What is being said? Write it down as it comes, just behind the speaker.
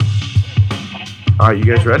All right, you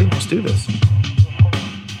guys ready? Let's do this.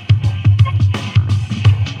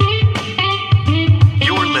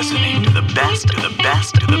 You're listening to the best, to the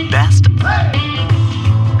best, to the best.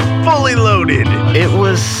 Fully Loaded. It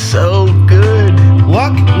was so good.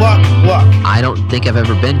 Luck. I don't think I've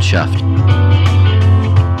ever been chuffed.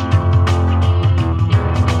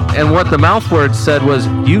 And what the mouth word said was,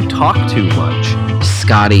 you talk too much.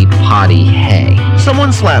 Scotty Potty Hay.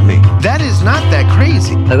 Someone slapped me. That is not that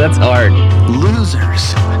crazy. That's hard.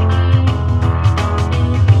 Losers.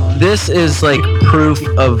 This is like proof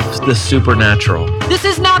of the supernatural. This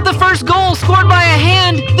is not the first goal scored by a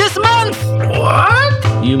hand this month.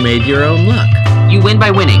 What? You made your own luck. You win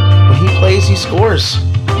by winning. When he plays, he scores.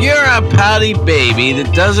 You're a pouty baby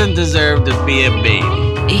that doesn't deserve to be a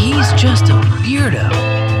baby. He's just a weirdo.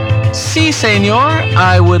 Si, senor.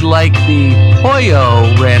 I would like the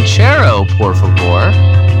Pollo Ranchero, por favor.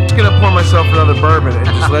 I'm just going to pour myself another bourbon and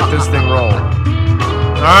just let this thing roll.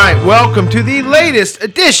 All right, welcome to the latest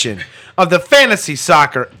edition of the Fantasy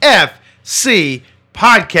Soccer FC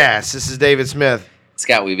podcast. This is David Smith.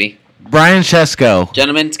 Scott Weeby. Brian Chesko.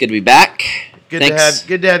 Gentlemen, it's good to be back. Good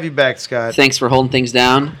to have you back, Scott. Thanks for holding things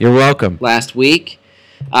down You're welcome. last week.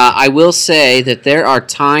 I will say that there are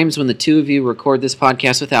times when the two of you record this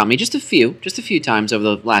podcast without me. Just a few times over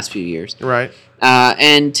the last few years. Right.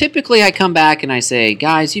 And typically I come back and I say,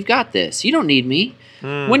 guys, you've got this. You don't need me.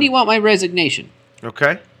 When do you want my resignation?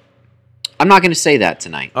 Okay. I'm not going to say that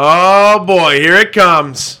tonight. Oh, boy, here it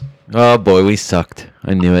comes. Oh, boy, we sucked.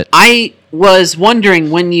 I knew it. I was wondering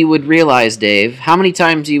when you would realize, Dave, how many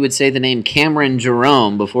times you would say the name Cameron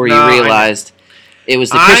Jerome before you realized it was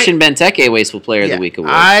the Christian Benteke Wasteful Player of the Week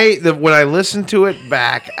award. When I listened to it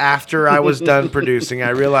back after I was done producing, I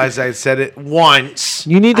realized I said it once.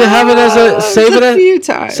 You need to have it as a save it a few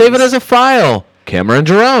times. Save it as a file. Cameron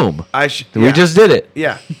Jerome. We just did it.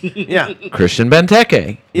 Yeah. Christian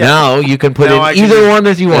Benteke. Yeah. Now you can put Now I in can either just one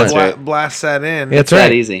that you want. Blast that in. That's It's that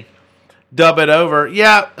right. easy. Dub it over.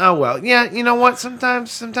 Yeah. Oh, well. Yeah, you know what?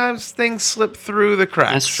 Sometimes things slip through the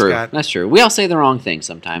cracks, That's true. Scott. That's true. We all say the wrong thing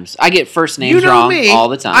sometimes. I get first names You know wrong me. all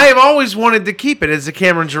the time. I have always wanted to keep it as the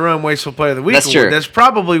Cameron Jerome Wasteful Player of the Week That's award. true. That's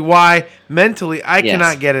probably why mentally I Yes.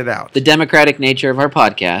 cannot get it out. The democratic nature of our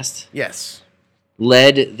podcast Yes.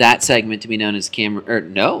 led that segment to be known as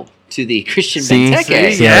to the Christian See Benteke.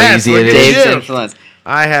 how Yes, easy look it at is. Dave's you. influence.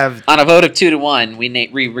 I have. On a vote of 2-1, we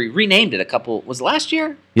renamed it a couple. Was it last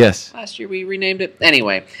year? Yes. Last year we renamed it.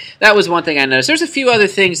 Anyway, that was one thing I noticed. There's a few other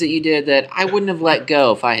things that you did that I wouldn't have let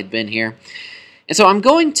go if I had been here. And so I'm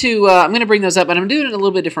going to bring those up, but I'm doing it in a little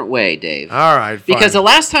bit different way, Dave. All right. Fine. Because the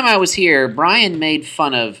last time I was here, Brian made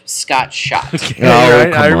fun of Scott Schott, Right,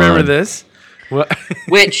 I come remember on. this.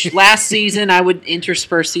 which last season I would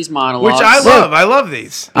intersperse these monologues Which I love. I love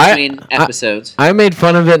these. between episodes. I made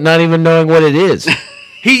fun of it not even knowing what it is.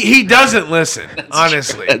 He doesn't listen,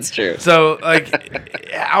 honestly. That's true. So,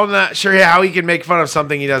 I'm not sure how he can make fun of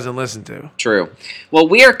something he doesn't listen to. True. Well,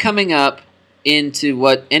 we are coming up into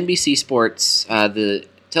what NBC Sports, the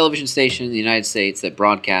television station in the United States that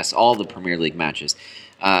broadcasts all the Premier League matches,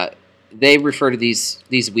 they refer to these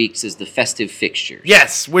weeks as the festive fixtures.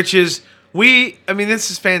 Yes, which is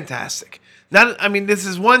this is fantastic. This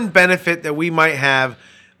is one benefit that we might have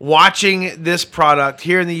watching this product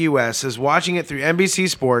here in the U.S. is watching it through NBC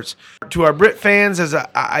Sports. To our Brit fans, as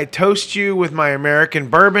I toast you with my American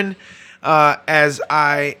bourbon, as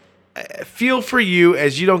I feel for you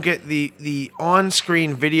as you don't get the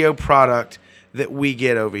on-screen video product that we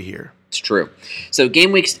get over here. It's true. So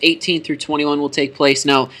game weeks 18 through 21 will take place.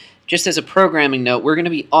 Now, just as a programming note, we're going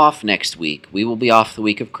to be off next week. We will be off the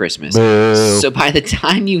week of Christmas. Boo. So by the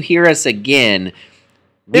time you hear us again,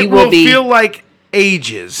 It will feel like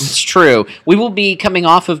ages. It's true. We will be coming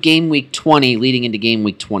off of game week 20, leading into game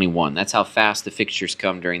week 21. That's how fast the fixtures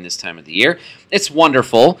come during this time of the year. It's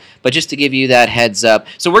wonderful, but just to give you that heads up.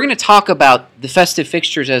 So we're going to talk about the festive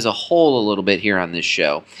fixtures as a whole a little bit here on this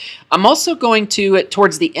show. I'm also going to,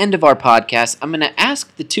 towards the end of our podcast, I'm going to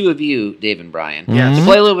ask the two of you, Dave and Brian, to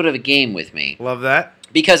play a little bit of a game with me. Love that.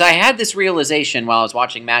 Because I had this realization while I was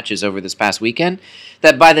watching matches over this past weekend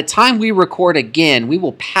that by the time we record again, we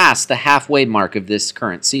will pass the halfway mark of this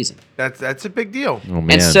current season. That's a big deal. Oh,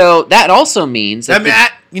 man. And so that also means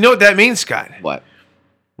that You know what that means, Scott? what?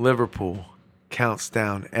 Liverpool counts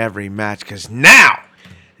down every match because now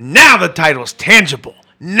the title's tangible.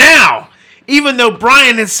 Now, even though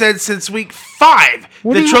Brian has said since week 5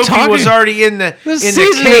 What are the you trophy talking- was already in the This in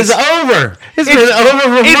season the case. is over. It's been over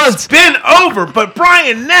for months. It's been over, but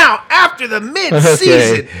Brian, now after the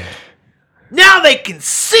mid-season, now they can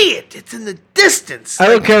see it. It's in the distance. I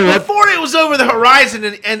don't care what- Before it was over the horizon,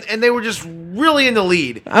 and they were just really in the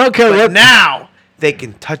lead. I don't care But what. now they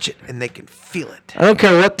can touch it and they can feel it. I don't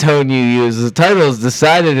care what tone you use. The title is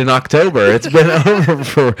decided in October. It's been over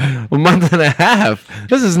for a month and a half.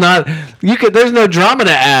 This is not. There's no drama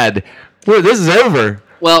to add. This is over.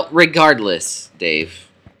 Well, regardless, Dave,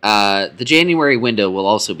 the January window will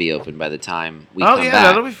also be open by the time we come back.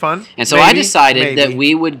 That'll be fun. And so I decided that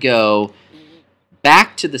we would go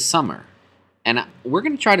back to the summer, and we're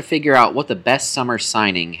going to try to figure out what the best summer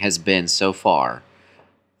signing has been so far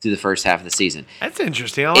through the first half of the season. That's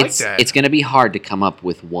interesting. I like that. It's going to be hard to come up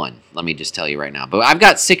with one. Let me just tell you right now. But I've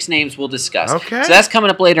got 6 names we'll discuss. Okay. So that's coming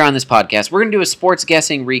up later on this podcast. We're going to do a sports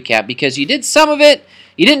guessing recap because you did some of it.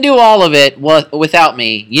 You didn't do all of it without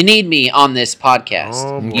me. You need me on this podcast.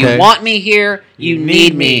 Oh, boy. You want me here. You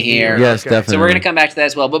need me here. Yes, definitely. So we're going to come back to that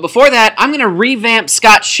as well. But before that, I'm going to revamp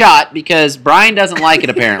Scott's Shot because Brian doesn't like it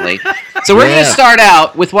apparently. So we're going to start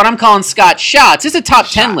out with what I'm calling Scott's Shots. It's a top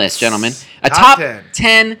 10 list, gentlemen. A top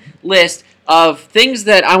 10 list of things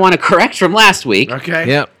that I want to correct from last week. Okay.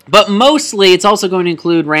 Yep. But mostly, it's also going to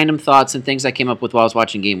include random thoughts and things I came up with while I was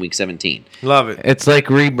watching Game Week 17. Love it. It's like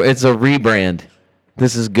it's a rebrand.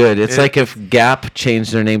 This is good. It's like if Gap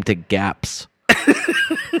changed their name to Gaps.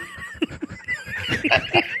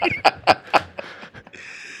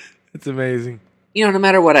 It's amazing. You know, no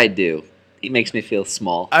matter what I do, he makes me feel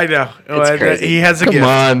small. I know. It's crazy. He has a Come gift.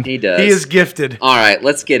 on. He does. He is gifted. All right,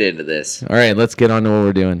 let's get into this. All right, let's get on to what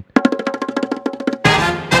we're doing.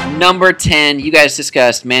 Number 10, you guys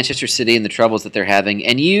discussed Manchester City and the troubles that they're having,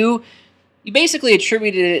 and you basically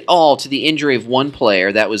attributed it all to the injury of one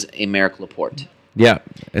player. That was Aymeric Laporte. Yeah,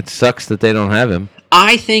 it sucks that they don't have him.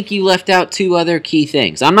 I think you left out 2 other key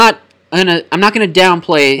things. I'm not gonna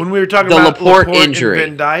downplay When we were talking the about Laporte and injury.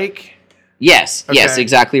 Van Dijk. Yes, Okay.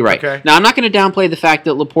 exactly right. Okay. Now, I'm not going to downplay the fact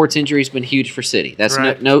that Laporte's injury has been huge for City. That's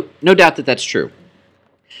Right. no doubt that that's true.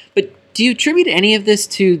 But do you attribute any of this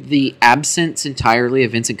to the absence entirely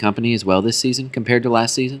of Vincent Kompany as well this season compared to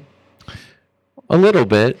last season? A little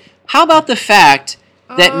bit. How about the fact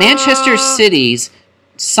that Manchester City's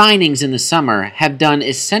signings in the summer have done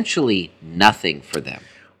essentially nothing for them?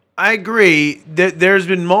 I agree. There's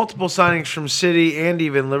been multiple signings from City and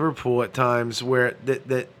even Liverpool at times where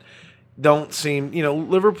that don't seem,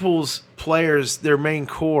 Liverpool's players, their main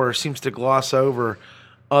core seems to gloss over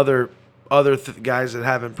other guys that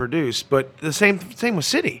haven't produced. But the same with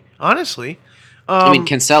City, honestly. I mean,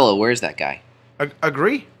 Cancelo, where's that guy?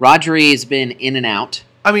 Agree. Rodri has been in and out.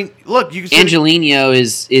 I mean, look, you can say Angelino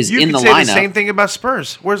is in the say lineup. the same thing about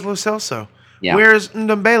Spurs. Where's Lo Celso? Yeah. Where's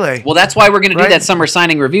Ndombele? Well, that's why we're going to do Right. that summer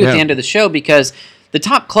signing review at the Yeah. end of the show because the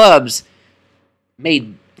top clubs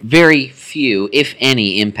made very few, if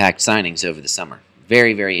any, impact signings over the summer.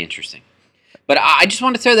 Very, very interesting. But I just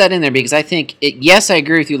want to throw that in there because I think, yes, I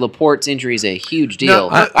agree with you. Laporte's injury is a huge deal.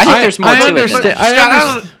 No, I think there's more to it than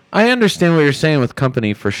that. I understand what you're saying with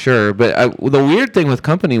Kompany for sure, but the weird thing with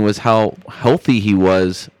Kompany was how healthy he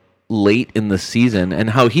was late in the season and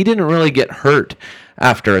how he didn't really get hurt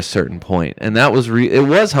after a certain point, and that was it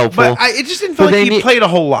was helpful. But it just didn't feel like he played a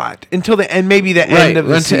whole lot until the end, maybe the end of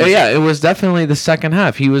the season. Yeah, it was definitely the second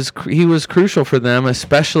half. He was crucial for them,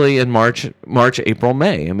 especially in March, April,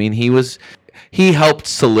 May. I mean, he helped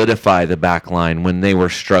solidify the back line when they were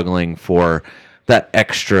struggling for that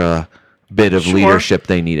extra bit of leadership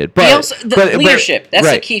they needed. But leadership, that's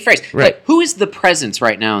right, the key phrase. Right. But who is the presence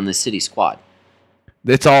right now in the City squad?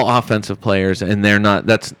 It's all offensive players, and they're not.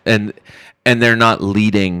 And they're not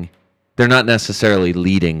leading. They're not necessarily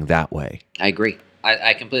leading that way. I agree.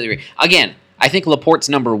 I completely agree. Again, I think Laporte's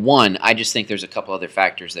number 1. I just think there's a couple other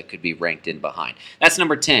factors that could be ranked in behind. That's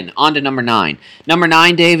number 10. On to number 9. Number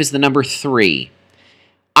 9, Dave, is the number 3.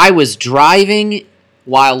 I was driving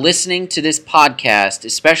while listening to this podcast,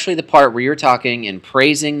 especially the part where you're talking and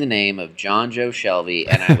praising the name of John Joe Shelby,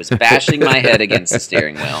 and I was bashing my head against the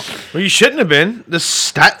steering wheel. Well, you shouldn't have been. The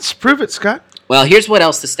stats prove it, Scott. Well, here's what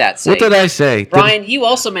else the stats say. What did I say? Brian, you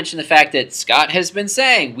also mentioned the fact that Scott has been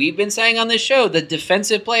saying, we've been saying on this show, that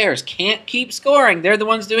defensive players can't keep scoring. They're the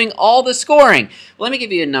ones doing all the scoring. Well, let me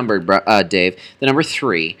give you a number, Dave. The number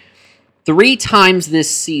 3. 3 times this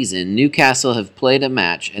season, Newcastle have played a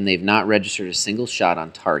match, and they've not registered a single shot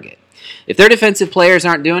on target. If their defensive players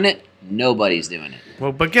aren't doing it, nobody's doing it.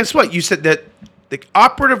 Well, but guess what? You said that the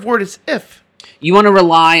operative word is if. You want to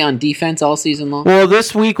rely on defense all season long? Well,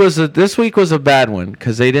 this week was a bad one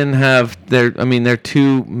because they didn't have their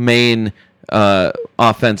 2 main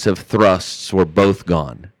offensive thrusts were both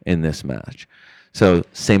gone in this match. So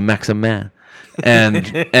Saint-Maximin and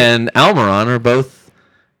Almiron are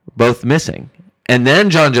both missing, and then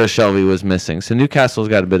John Joe Shelby was missing. So Newcastle's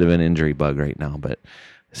got a bit of an injury bug right now, but.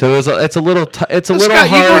 So it's a little Scott,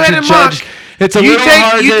 hard to judge. It's a little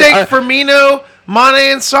hard. You think Firmino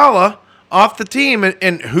Mane and Salah off the team,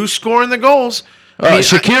 and who's scoring the goals?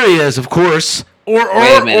 Shaqiri is, of course. Or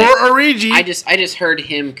Wait a minute. Origi. I just heard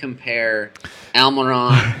him compare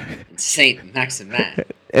Almiron and Saint Maximin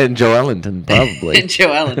And Joe Ellington, probably. and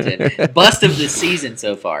Joe Ellington, bust of the season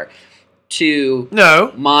so far, to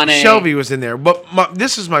No, Mane. Shelby was in there. But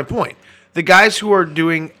this is my point. The guys who are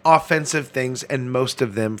doing offensive things, and most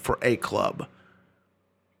of them for a club.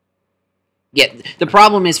 Yeah, the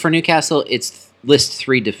problem is for Newcastle, it's list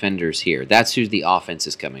 3 defenders here. That's who the offense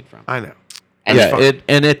is coming from. I know. And, Yeah,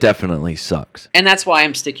 it definitely sucks. and that's why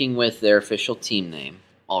I'm sticking with their official team name,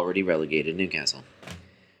 already relegated Newcastle.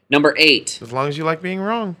 Number 8. As long as you like being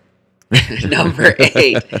wrong. Number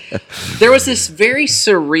 8. There was this very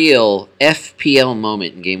surreal FPL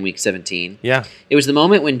moment in game week 17. Yeah. It was the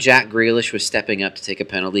moment when Jack Grealish was stepping up to take a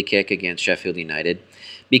penalty kick against Sheffield United.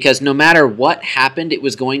 Because no matter what happened, it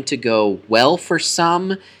was going to go well for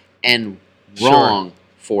some and wrong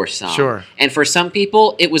for some. Sure. And for some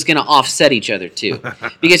people, it was going to offset each other too.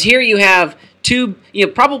 Because here you have two,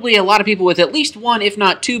 probably a lot of people with at least one, if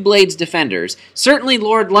not 2 Blades defenders. Certainly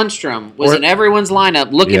Lord Lundstrom was in everyone's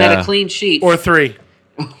lineup looking at a clean sheet. Or 3.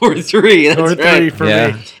 Or 3, that's Or 3 right. for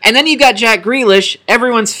Yeah. me. And then you've got Jack Grealish,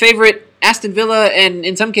 everyone's favorite Aston Villa and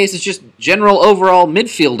in some cases just general overall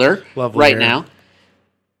midfielder Lovely right hair. now.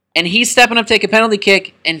 And he's stepping up to take a penalty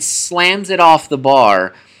kick and slams it off the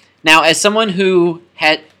bar. Now, as someone who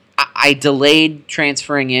I delayed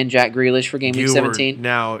transferring in Jack Grealish for game week You 17. were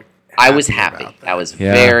now I was happy. about that. I was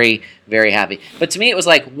Yeah. very, very happy. But to me, it was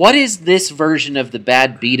like, what is this version of the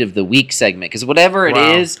bad beat of the week segment? Because whatever it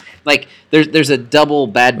Wow. is, like there's a double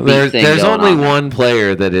bad beat thing There's going only on. one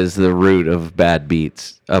player that is the root of bad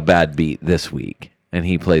beats, a bad beat this week, and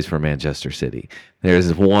he plays for Manchester City.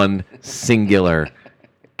 There's one singular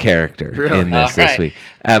character Really? in this All right. week.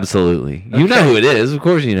 Absolutely. You know who it is. Of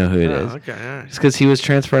course you know who it Oh, is. okay, all right. It's because he was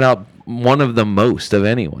transferred out one of the most of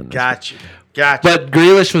anyone. Got you. Got you. But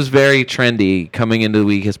Grealish was very trendy coming into the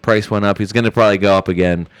week. His price went up. He's going to probably go up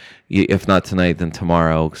again, if not tonight, then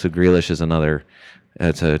tomorrow. So Grealish is another.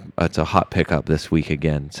 It's a hot pickup this week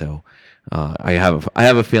again. So I have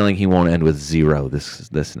a feeling he won't end with 0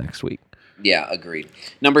 this next week. Yeah, agreed.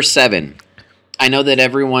 Number 7. I know that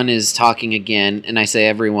everyone is talking again, and I say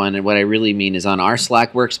everyone, and what I really mean is on our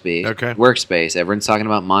Slack workspace. Okay. Workspace, everyone's talking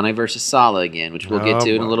about Mane versus Salah again, which we'll get to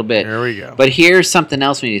in a boy. little bit. Here we go. But here's something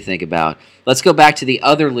else we need to think about. Let's go back to the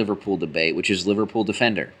other Liverpool debate, which is Liverpool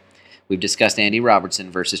defender. We've discussed Andy Robertson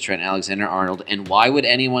versus Trent Alexander-Arnold, and why would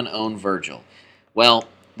anyone own Virgil? Well,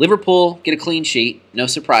 Liverpool get a clean sheet, no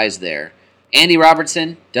surprise there. Andy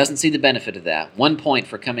Robertson doesn't see the benefit of that. 1 point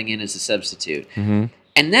for coming in as a substitute. Mm-hmm.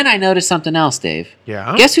 And then I noticed something else, Dave.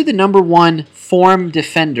 Yeah. Guess who the number 1 form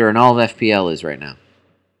defender in all of FPL is right now?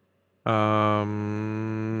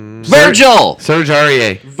 Virgil! Serge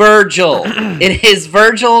Aurier. Virgil. It is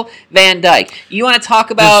Virgil van Dijk. You want to talk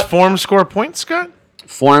Does about form score points, Scott?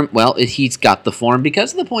 form? Well, he's got the form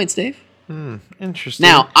because of the points, Dave. Interesting.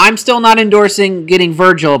 Now, I'm still not endorsing getting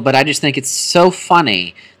Virgil, but I just think it's so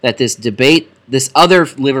funny that this debate, this other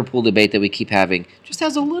Liverpool debate that we keep having, just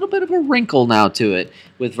has a little bit of a wrinkle now to it,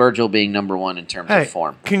 with Virgil being number 1 in terms hey, of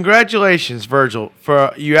form. congratulations, Virgil,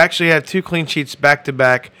 for you actually had 2 clean sheets back to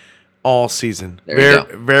back all season. There you very,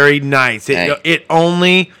 go. very nice. Hey. It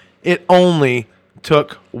only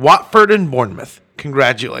took Watford and Bournemouth.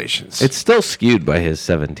 Congratulations. It's still skewed by his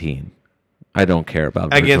 17. I don't care about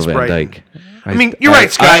Virgil Against van Brighton. Dijk. I mean, you're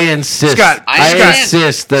right, Scott. I insist. Scott, I I understand.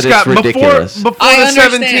 insist that Scott, it's ridiculous. Before I the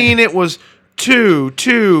understand. 17, it was 2,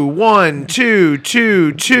 2, 1, 2,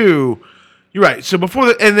 2, 2. You're right. So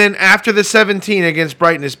and then after the 17 against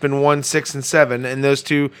Brighton, it's been 1, 6, and 7, and those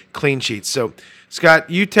 2 clean sheets. So, Scott,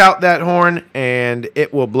 you tout that horn, and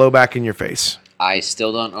it will blow back in your face. I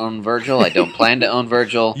still don't own Virgil. I don't plan to own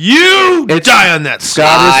Virgil. You die on that, Scott.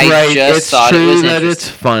 Scott is I right. just It's thought it true was that interesting. it's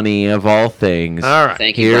funny of all things. All right.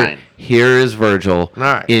 Thank you, Brian. Here is Virgil All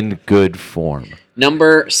right. in good form.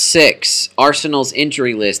 Number 6, Arsenal's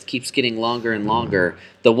injury list keeps getting longer and longer.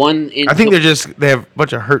 The one in I think they have a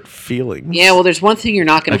bunch of hurt feelings. Yeah, well, there's one thing you're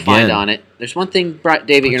not going to find Again. on it. There's one thing,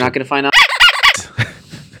 David, you're not going to find on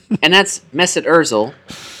and that's Mesut Ozil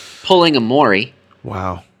pulling a Mori.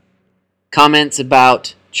 Wow. Comments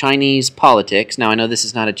about Chinese politics. Now, I know this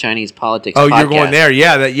is not a Chinese politics Oh, podcast. you're going there.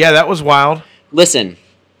 Yeah, that was wild. Listen,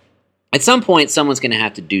 at some point, someone's going to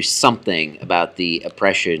have to do something about the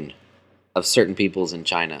oppression of certain peoples in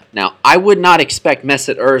China. Now, I would not expect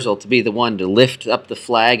Mesut Ozil to be the one to lift up the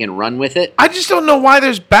flag and run with it. I just don't know why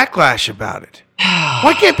there's backlash about it.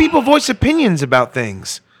 Why can't people voice opinions about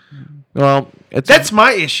things? Well, That's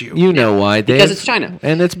my issue. you know why, Dave. Because it's China.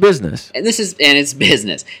 and it's business. And it's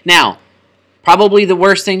business. Now, Probably the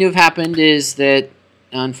worst thing to have happened is that,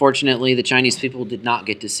 unfortunately, the Chinese people did not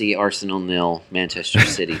get to see Arsenal 0, Manchester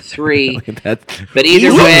City 3. But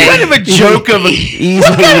either What way, kind of a joke of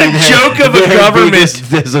a government?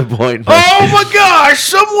 Disappointment. Oh my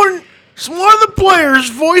gosh! One of the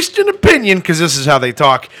players voiced an opinion because this is how they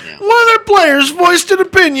talk. Yeah. One of their players voiced an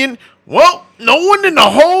opinion. Well, no one in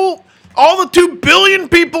all the 2 billion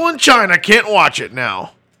people in China can't watch it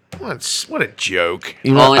now. What a joke!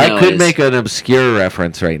 You All know, I I know could is- make an obscure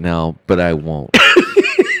reference right now, but I won't.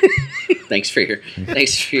 thanks for your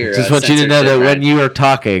Just want you to know that censorship, when Ryan. you were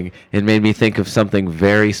talking, it made me think of something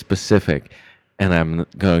very specific, and I'm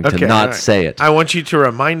going to Okay, not all right. say it. I want you to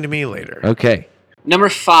remind me later. Okay. Number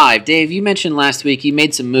 5, Dave, you mentioned last week you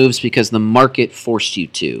made some moves because the market forced you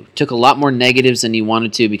to. Took a lot more negatives than you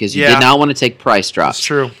wanted to because you Yeah. did not want to take price drops. That's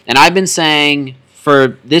true. And I've been saying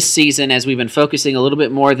for this season, as we've been focusing a little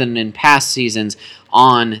bit more than in past seasons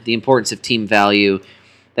on the importance of team value,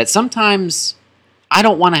 that sometimes I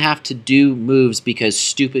don't want to have to do moves because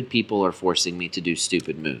stupid people are forcing me to do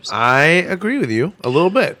stupid moves. I agree with you a little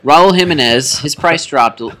bit. Raul Jimenez, his price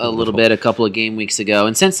dropped a little bit a couple of game weeks ago,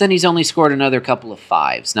 and since then he's only scored another couple of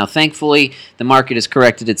 5s. Now, thankfully, the market has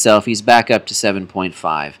corrected itself. He's back up to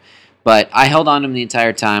 7.5. But I held on to him the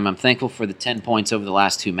entire time. I'm thankful for the 10 points over the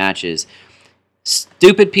last 2 matches.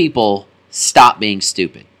 Stupid people, stop being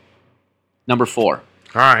stupid. Number 4,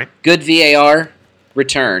 All right. good VAR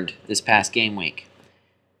returned this past game week.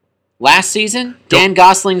 Last season, Dan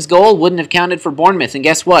Gosling's goal wouldn't have counted for Bournemouth. And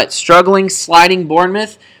guess what? Struggling, sliding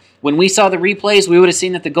Bournemouth. When we saw the replays, we would have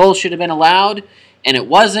seen that the goal should have been allowed, and it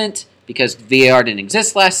wasn't because VAR didn't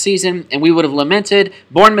exist last season, and we would have lamented,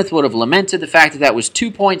 Bournemouth would have lamented the fact that that was 2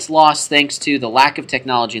 points lost thanks to the lack of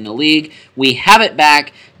technology in the league. We have it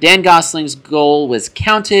back. Dan Gosling's goal was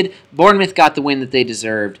counted. Bournemouth got the win that they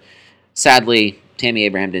deserved. Sadly, Tammy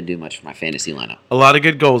Abraham didn't do much for my fantasy lineup. A lot of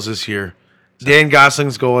good goals this year. Dan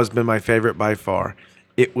Gosling's goal has been my favorite by far.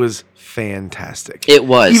 It was fantastic. It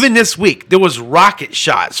was. Even this week, there was rocket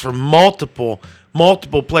shots from multiple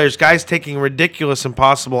players, guys taking ridiculous,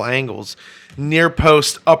 impossible angles, near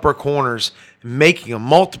post, upper corners, making them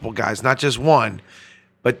multiple guys, not just one.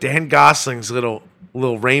 But Dan Gosling's little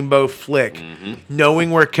rainbow flick,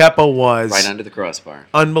 knowing where Kepa was, Right under the crossbar.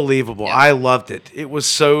 unbelievable. Yeah. I loved it. It was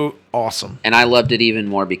so awesome. And I loved it even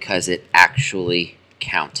more because it actually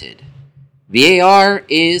counted. VAR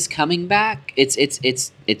is coming back. It's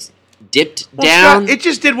dipped Well, down. Scott, it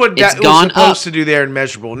just did what It's it was gone supposed up. to do there in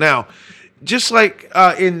measurable. Now, just like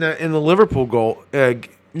in the Liverpool goal,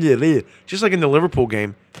 just like in the Liverpool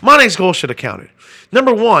game, Mane's goal should have counted.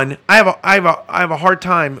 Number one, I have a hard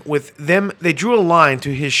time with them. They drew a line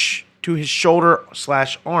to his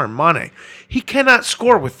shoulder/arm. Mane, he cannot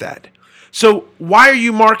score with that. So why are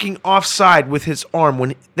you marking offside with his arm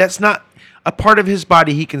when that's not a part of his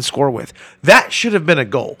body he can score with? That should have been a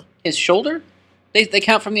goal. His shoulder? They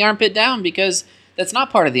count from the armpit down because that's not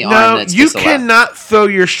part of the arm No, that's you disallowed. cannot throw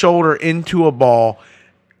your shoulder into a ball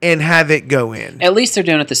and have it go in. At least they're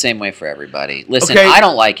doing it the same way for everybody. Listen, Okay. I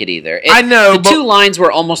don't like it either. I know, The but- two lines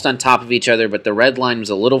were almost on top of each other, but the red line was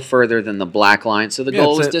a little further than the black line, so the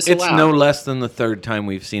goal was disallowed. It's no less than the third time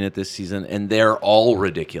we've seen it this season, and they're all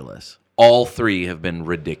ridiculous. All 3 have been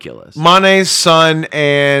ridiculous. Mane's son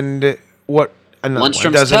and what? Another one.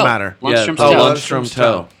 Lundstrom's Doesn't toe. matter. Lundstrom's Yeah, toe. Lundstrom's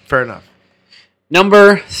toe. Fair enough.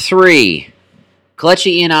 Number 3,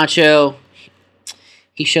 Kelechi Iheanacho.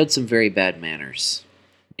 He showed some very bad manners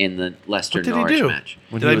in the Leicester What did he Norwich do? match.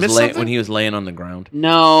 When Did I he was miss something? when he was laying on the ground.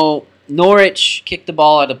 No, Norwich kicked the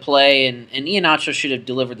ball out of play, and Iheanacho should have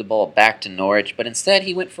delivered the ball back to Norwich, but instead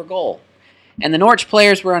he went for goal. And the Norwich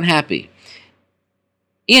players were unhappy.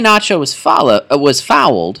 Iheanacho was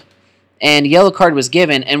fouled, and yellow card was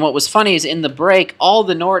given. And what was funny is in the break, all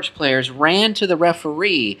the Norwich players ran to the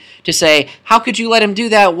referee to say, how could you let him do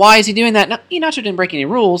that? Why is he doing that? No, Iheanacho didn't break any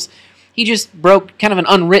rules. He just broke kind of an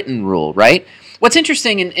unwritten rule, right? What's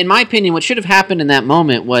interesting, in my opinion, what should have happened in that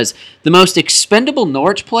moment was the most expendable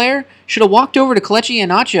Norwich player should have walked over to Kelechi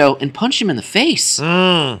Iheanacho and punched him in the face.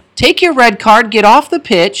 Take your red card, get off the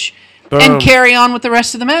pitch, Boom. and carry on with the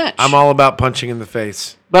rest of the match. I'm all about punching in the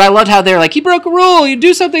face. But I loved how they're like, he broke a rule. You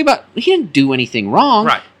do something about. He didn't do anything wrong.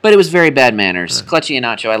 Right. But it was very bad manners. Kelechi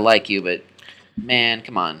Iheanacho, I like you, but man,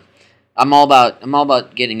 come on. I'm all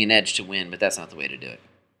about getting an edge to win, but that's not the way to do it.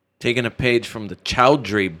 Taking a page from the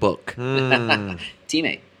Chowdhury book.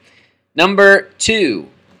 Teammate. Number 2.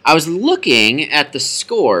 I was looking at the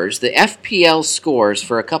scores, the FPL scores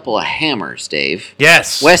for a couple of hammers, Dave.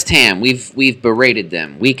 Yes. West Ham, we've berated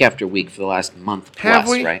them week after week for the last month plus, Have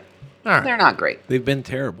we? right? All right. They're not great. They've been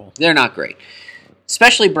terrible. They're not great.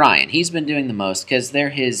 Especially Brian. He's been doing the most because they're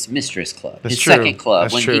his mistress club, That's his true. second club.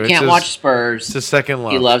 That's When true. he It's can't his- watch Spurs, It's a second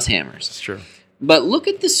love. he loves Hammers. It's true. But look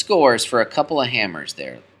at the scores for a couple of Hammers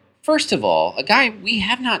there. First of all, a guy we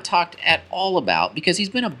have not talked at all about because he's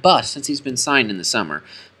been a bust since he's been signed in the summer.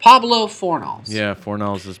 Pablo Fornals. Yeah,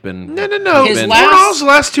 Fornals has been. No. His Fornals the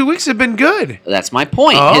last 2 weeks have been good. That's my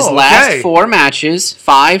point. Oh, His last okay. 4 matches,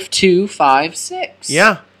 5-2, 5-6.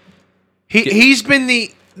 Yeah. He's been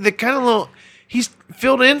the kind of little. He's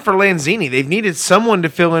filled in for Lanzini. They've needed someone to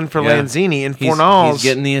fill in for Yeah. Lanzini, and He's Fornals.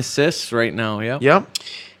 getting the assists right now. Yeah. Yep.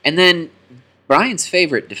 And then Brian's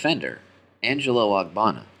favorite defender, Angelo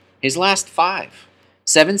Ogbonna. His last 5,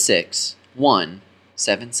 7-6, 1,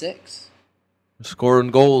 7-6.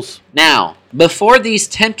 Scoring goals. Now, before these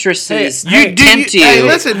temptresses Hey, tempt you, Hey,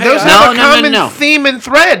 listen. Those no, have a no, no, common no. theme and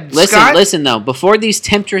thread. Listen, Scott. listen though. Before these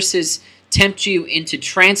temptresses tempt you into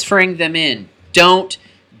transferring them in, don't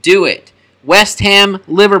do it. West Ham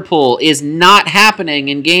Liverpool is not happening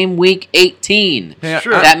in game week 18. Hey,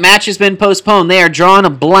 Sure. That match has been postponed. They are drawing a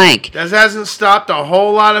blank. That hasn't stopped a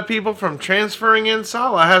whole lot of people from transferring in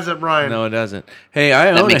Salah, has it, Brian? No, it doesn't. Hey, I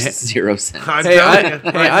That own a. makes 0 sense. I'm Hey, telling you,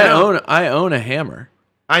 I right now. I own a hammer.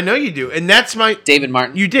 I know you do, and that's my. David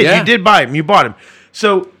Martin. You did. Yeah. You did buy him. You bought him.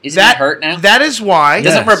 So Isn't that he hurt now? That is why.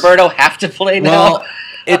 Doesn't Yes. Roberto have to play now? Well,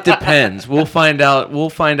 it depends. We'll find out.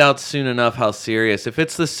 We'll find out soon enough how serious. If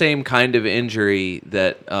it's the same kind of injury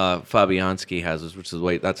that Fabianski has, which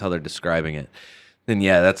is that's how they're describing it, then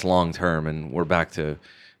yeah, that's long term, and we're back to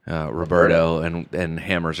Roberto, and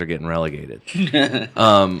Hammers are getting relegated.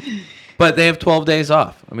 But they have 12 days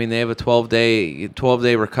off. I mean, they have a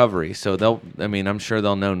 12-day recovery, so I'm sure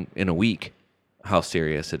they'll know in a week how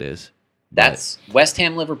serious it is. That's West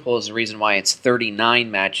Ham Liverpool is the reason why it's 39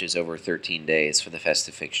 matches over 13 days for the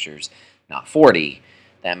festive fixtures, not 40.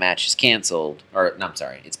 That match is canceled, or no, I'm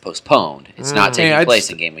sorry, it's postponed. It's not taking Hey, place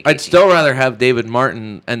in game week 18. I'd still rather have David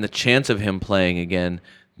Martin and the chance of him playing again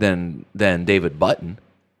than David Button.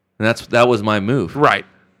 And that was my move. Right.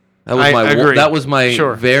 That was I agree. That was my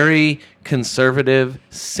Sure. very conservative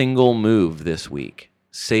single move this week.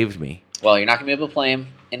 Saved me. Well, you're not going to be able to play him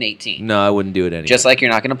in 18. No, I wouldn't do it anyway. Just like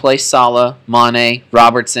you're not going to play Salah, Mane,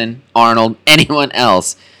 Robertson, Arnold, anyone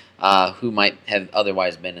else who might have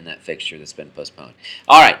otherwise been in that fixture that's been postponed.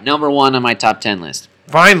 All right, number 1 on my top 10 list.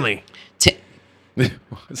 Finally.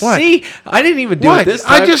 What? See, I didn't even do What? it this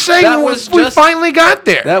time. I just saying That we was we just- finally got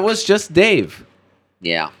there. That was just Dave.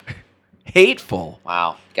 Yeah. Hateful.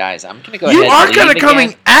 Wow. Guys, I'm going to go You ahead are and kind of leave coming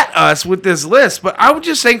again. at us with this list, but I was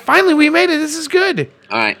just saying, finally we made it. This is good.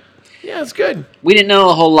 All right. Yeah, it's good. We didn't know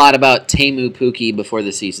a whole lot about Temu Pukki before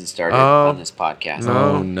the season started Oh. on this podcast.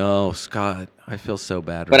 Oh no, Scott. I feel so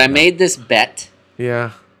bad. But right I now. made this bet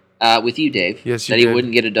Yeah. with you, Dave, Yes, you that he did.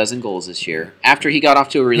 wouldn't get a dozen goals this year. After he got off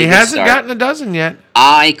to a really He good hasn't start, gotten a dozen yet.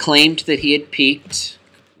 I claimed that he had peaked,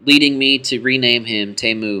 leading me to rename him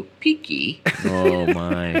Temu Piki. Oh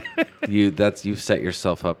my. You've set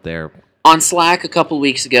yourself up there. On Slack a couple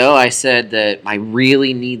weeks ago, I said that I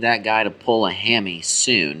really need that guy to pull a hammy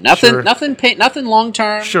soon. Nothing, Sure. nothing long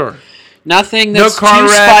term. Sure. Nothing No that's car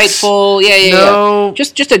too wrecks. spiteful. Yeah. No-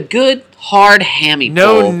 Just a good hard hammy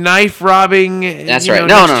No pull. knife robbing. That's you right. know,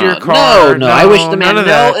 No, next no, to your no, car. no. I wish the man none of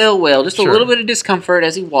no that. ill will. Just Sure. a little bit of discomfort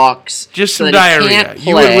as he walks. Just so some that he diarrhea. can't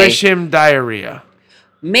You would play. wish him diarrhea.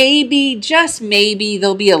 Maybe, just maybe,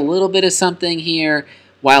 there'll be a little bit of something here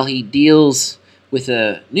while he deals with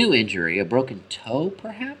a new injury, a broken toe,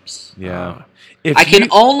 perhaps. Yeah. If I can you-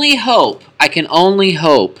 only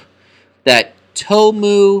hope that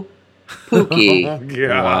Tomu Pukki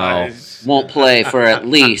Gosh. won't play for at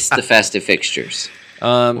least the festive fixtures.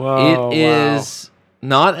 Whoa, It is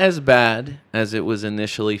not as bad as it was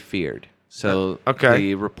initially feared. So Okay.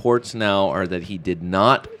 the reports now are that he did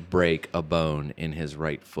not break a bone in his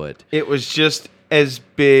right foot. It was just as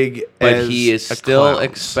big But as he is a still clown's.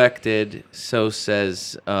 expected. So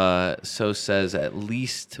says at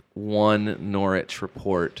least one Norwich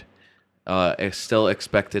report. Is still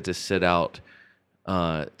expected to sit out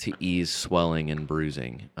to ease swelling and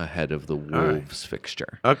bruising ahead of the Wolves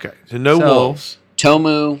fixture. Okay, so no So- wolves.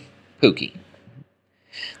 Tomu Pukki.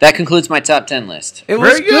 That concludes my top 10 list. It was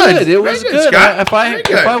Very good. good. It Very was good, good. Scott. If I Very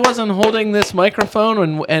good. if I wasn't holding this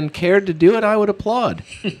microphone and cared to do it, I would applaud.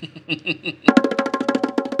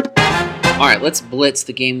 All right, let's blitz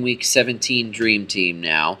the game week 17 dream team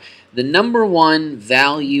now. The number 1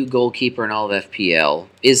 value goalkeeper in all of FPL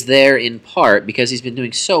is there in part because he's been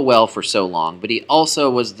doing so well for so long, but he also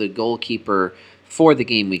was the goalkeeper for the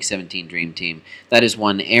game week 17 dream team. That is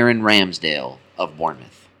one Aaron Ramsdale of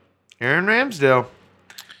Bournemouth. Aaron Ramsdale.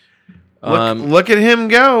 Look, Um, look at him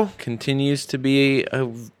go. Continues to be a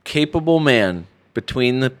capable man.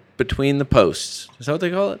 between the posts. Is that what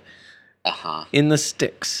they call it? Uh-huh. In the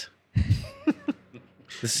sticks.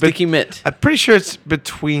 The sticky mitt. I'm pretty sure it's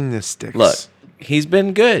between the sticks. Look, he's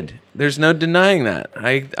been good. There's no denying that.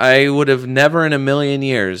 I would have never in a million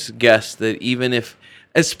years guessed that even if,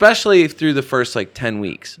 especially through the first 10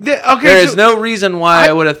 weeks. There is no reason why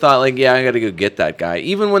I would have thought I got to go get that guy.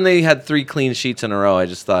 Even when they had 3 clean sheets in a row, I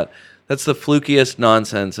just thought that's the flukiest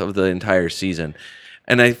nonsense of the entire season.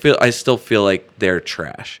 And I still feel like they're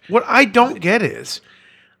trash. What I don't get is,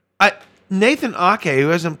 Nathan Ake, who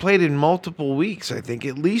hasn't played in multiple weeks, I think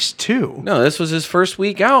at least 2. No, this was his first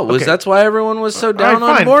week out. Okay. That's why everyone was so down All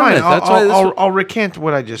right, on Bournemouth. Fine. That's why I'll recant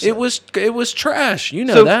what I just said. it was trash. You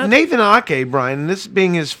know so that. Nathan Ake, Brian, this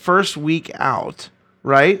being his first week out,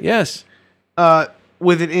 right? Yes.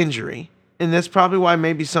 With an injury, and that's probably why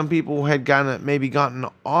maybe some people had gotten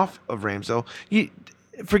off of Ramsdale.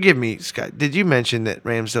 Forgive me, Scott. Did you mention that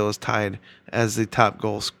Ramsdale is tied as the top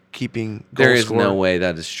goal-keeping goal There is scorer? no way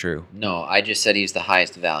that is true. No, I just said he's the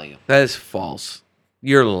highest value. That is false.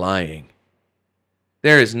 You're lying.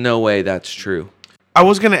 There is no way that's true. I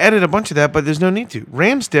was going to edit a bunch of that, but there's no need to.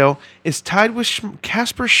 Ramsdale is tied with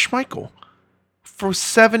Kasper Schmeichel for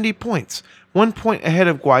 70 points. 1 point ahead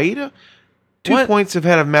of Guaita, 2 points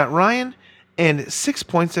ahead of Matt Ryan, and 6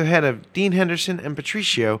 points ahead of Dean Henderson and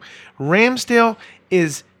Patricio. Ramsdale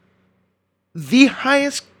is the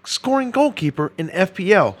highest scoring goalkeeper in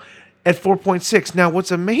FPL at 4.6. Now,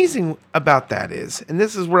 what's amazing about that is, and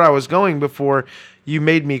this is where I was going before you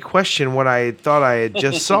made me question what I thought I had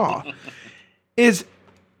just saw, is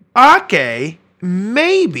Ake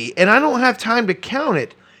maybe, and I don't have time to count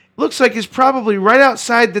it, looks like he's probably right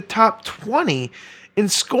outside the top 20 in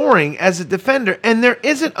scoring as a defender, and there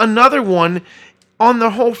isn't another one on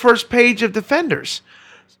the whole first page of defenders.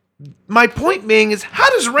 My point being is, how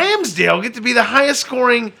does Ramsdale get to be the highest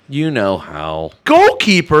scoring You know how.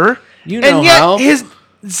 goalkeeper, You know and yet how. his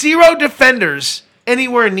 0 defenders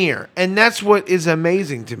anywhere near? And that's what is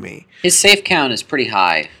amazing to me. His save count is pretty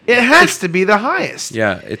high. It has to be the highest.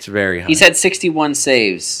 Yeah, it's very high. He's had 61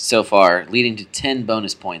 saves so far, leading to 10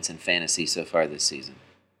 bonus points in fantasy so far this season.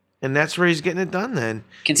 And that's where he's getting it done then.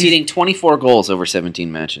 Conceding 24 goals over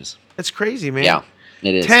 17 matches. That's crazy, man. Yeah,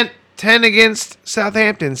 it is. 10 against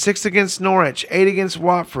Southampton, 6 against Norwich, 8 against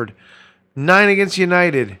Watford, 9 against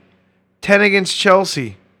United, 10 against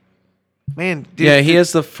Chelsea. Man, dude, Yeah,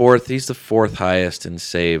 he's the fourth highest in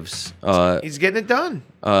saves. he's getting it done.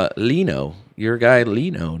 Lino, your guy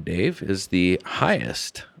Lino, Dave, is the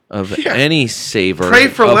highest of Yeah. any saver Pray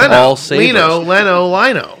for of Leno. all savers.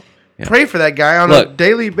 Lino. Yeah. Pray for that guy on a Look.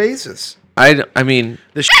 daily basis. I mean,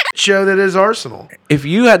 The show that is Arsenal. if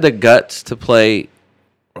you had the guts to play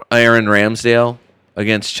Aaron Ramsdale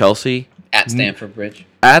against Chelsea At Stamford Bridge.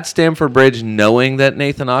 at Stamford Bridge, knowing that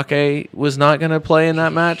Nathan Ake was not going to play in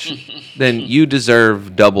that match, then you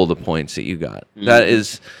deserve double the points that you got. That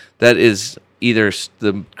is either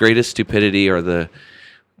the greatest stupidity or the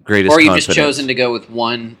greatest Or you've confidence. just chosen to go with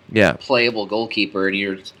one Yeah. playable goalkeeper, and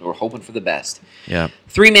you're hoping for the best. Yeah.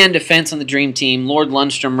 3-man defense on the Dream Team. Lord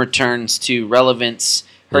Lundstrom returns to relevance.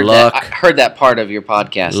 I Luck. heard that part of your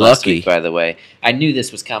podcast last Lucky. week, by the way. I knew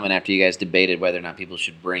this was coming after you guys debated whether or not people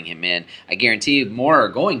should bring him in. I guarantee you more are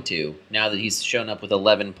going to, now that he's shown up with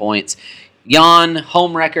 11 points. Jan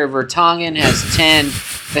Homewrecker Vertonghen has 10.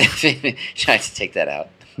 Should I have to take that out?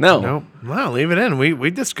 No. No, leave it in. We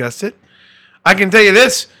discussed it. I can tell you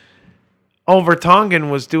this. Vertonghen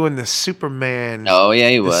was doing the Superman. Oh, yeah,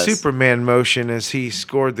 he the was. Superman motion as he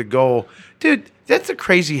scored the goal. Dude, that's a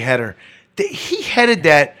crazy header. He headed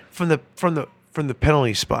that from the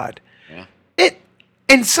penalty spot. Yeah.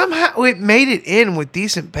 And somehow it made it in with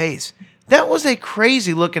decent pace. That was a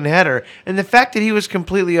crazy looking header, and the fact that he was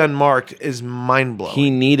completely unmarked is mind blowing. He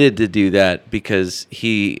needed to do that because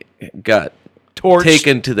he got Torched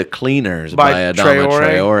taken to the cleaners by by Adama Traore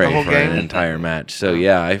Traore the whole for game. an entire match. So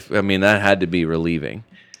yeah, I mean that had to be relieving.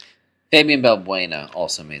 Fabian Balbuena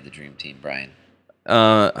also made the Dream Team, Brian.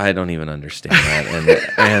 I don't even understand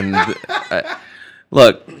that. And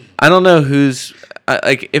look, I don't know who's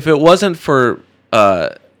like if it wasn't for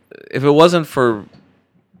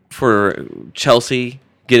Chelsea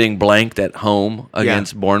getting blanked at home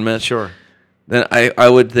against Bournemouth, Sure. then I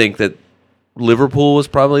would think that Liverpool was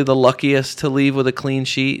probably the luckiest to leave with a clean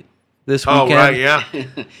sheet this weekend. Oh, right, yeah.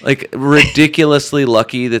 Like ridiculously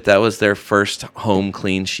lucky that was their first home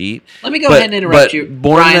clean sheet. Let me go ahead and interrupt you.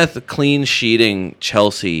 Bournemouth clean sheeting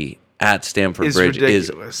Chelsea at Stamford Is Bridge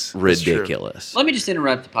ridiculous. is That's true. ridiculous. Let me just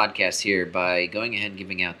interrupt the podcast here by going ahead and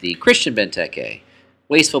giving out the Christian Benteke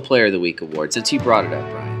Wasteful Player of the Week award, since you brought it up,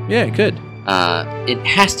 Brian. Yeah, good. it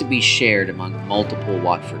has to be shared among multiple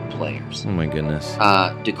Watford players. Oh my goodness.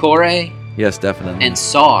 Decore Yes, definitely. and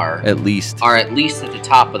Sarr At least. are at least at the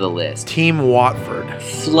top of the list. Team Watford.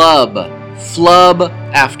 Flub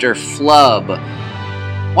after flub.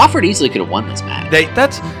 Watford easily could have won this match.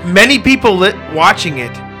 That's many people watching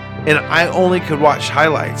it, and I only could watch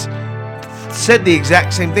highlights. Said the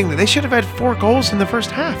exact same thing, that they should have had 4 goals in the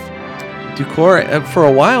first half. Ducour, for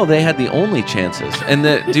a while, they had the only chances. And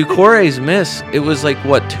the Ducour's miss, it was like,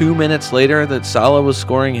 2 minutes later that Salah was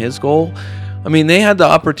scoring his goal? I mean, they had the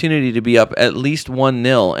opportunity to be up at least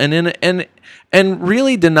 1-0 and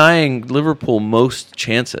really denying Liverpool most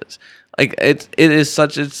chances. Like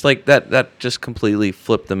it's like that just completely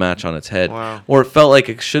flipped the match on its head. Wow. Or it felt like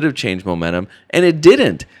it should have changed momentum, and it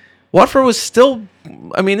didn't. Watford was still,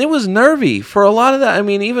 I mean, it was nervy for a lot of that. I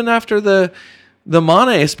mean, even after the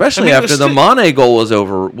Mane, especially after the Mane goal was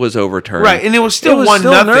overturned. Right, and it was still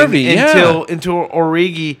 1-0 until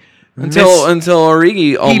Origi until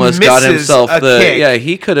Origi almost got himself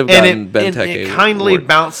he could have gotten Benteke. And it kindly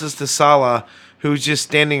bounces to Salah, who's just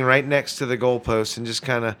standing right next to the goalpost and just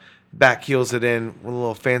kind of back heels it in with a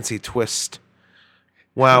little fancy twist.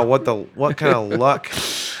 Wow, what kind of luck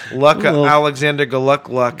Alexander Luck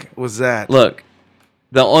was that? Look,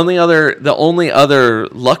 the only other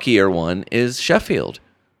luckier one is Sheffield.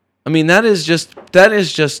 I mean, that is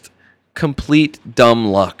just complete dumb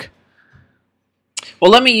luck.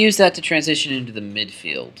 Well, let me use that to transition into the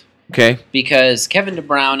midfield. Okay. Because Kevin De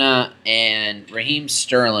Bruyne and Raheem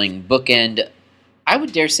Sterling bookend, I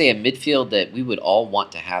would dare say, a midfield that we would all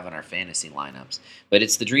want to have in our fantasy lineups. But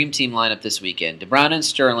it's the dream team lineup this weekend. De Bruyne and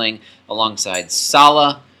Sterling alongside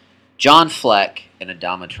Salah, John Fleck, and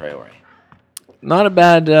Adama Traore. Not a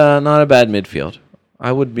bad midfield.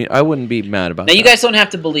 I wouldn't be mad about that. Now, you guys don't have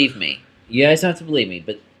to believe me.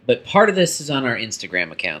 But part of this is on our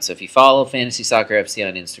Instagram account. So if you follow Fantasy Soccer FC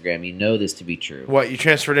on Instagram, you know this to be true. What, you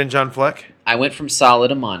transferred in John Fleck? I went from Salah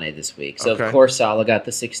to Mane this week. So, Of course, Salah got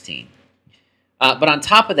the 16. But on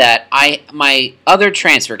top of that, my other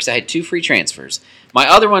transfer, because I had 2 free transfers, my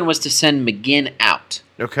other one was to send McGinn out.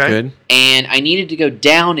 Okay. Good. And I needed to go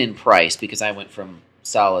down in price because I went from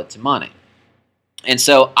Salah to Mane. And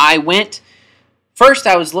so I went, first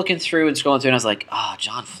I was looking through and scrolling through, and I was like, oh,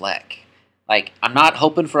 John Fleck. Like, I'm not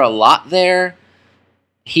hoping for a lot there.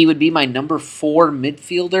 He would be my number 4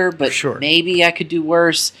 midfielder, but maybe I could do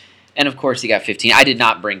worse. And, of course, he got 15. I did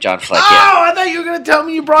not bring John Fleck yet. Oh, I thought you were going to tell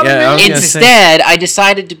me you brought him in. Instead, I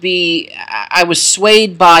decided to be... I was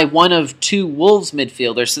swayed by one of 2 Wolves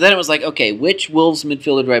midfielders. So then it was like, okay, which Wolves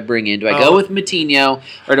midfielder do I bring in? Do I go with Matinho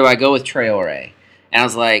or do I go with Traore? And I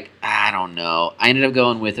was like, I don't know. I ended up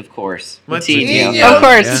going with, of course, Matinho. Of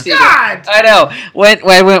course. Yeah. God! I know.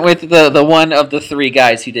 I went with the one of the 3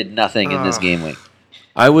 guys who did nothing in this game week.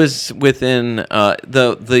 I was within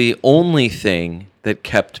the only thing that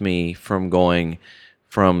kept me from going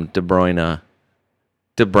from De Bruyne,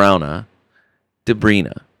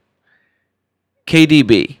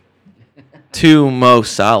 KDB to Mo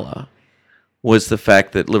Salah was the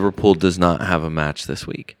fact that Liverpool does not have a match this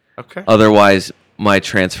week. Okay. Otherwise, my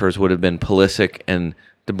transfers would have been Pulisic and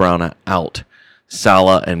De Bruyne out,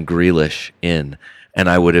 Salah and Grealish in, and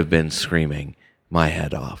I would have been screaming my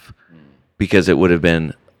head off because it would have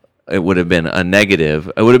been a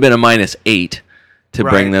negative. It would have been a -8 to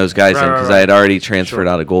bring those guys in because I had already transferred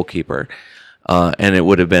out a goalkeeper, and it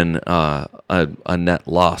would have been a net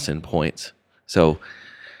loss in points. So,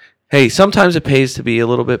 hey, sometimes it pays to be a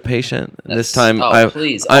little bit patient. This time, all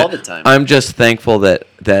the time. I'm just thankful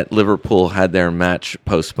that Liverpool had their match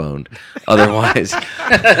postponed. Otherwise,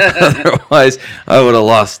 I would have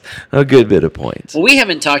lost a good bit of points. Well, we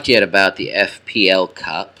haven't talked yet about the FPL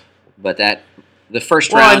Cup, but the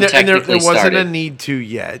first round technically there wasn't started. a need to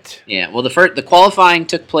yet. Yeah, well, the qualifying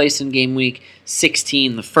took place in game week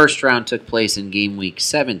 16. The first round took place in game week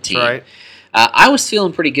 17. That's right. I was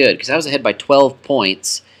feeling pretty good because I was ahead by 12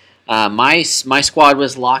 points. My squad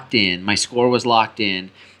was locked in. My score was locked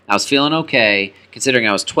in. I was feeling okay, considering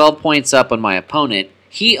I was 12 points up on my opponent.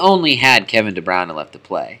 He only had Kevin De Bruyne left to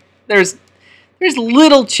play. There's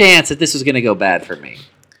little chance that this was going to go bad for me.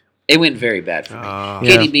 It went very bad for me.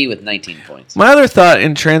 KDB with 19 points. My other thought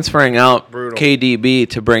in transferring out Brutal. KDB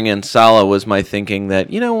to bring in Salah was my thinking that,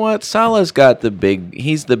 you know what, Salah's got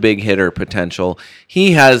he's the big hitter potential.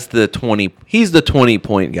 He has he's the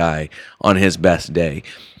 20-point guy on his best day.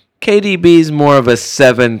 KDB's more of a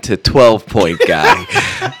 7 to 12 point guy.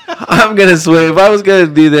 I'm gonna swing. If I was gonna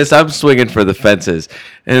do this, I'm swinging for the fences,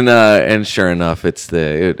 and sure enough,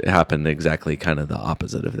 it happened exactly kind of the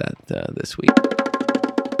opposite of that this week.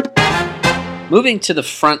 Moving to the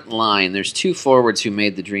front line, there's two forwards who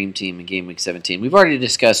made the dream team in Game Week 17. We've already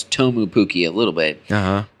discussed Tomu Pukki a little bit.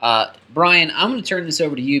 Brian, I'm going to turn this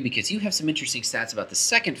over to you because you have some interesting stats about the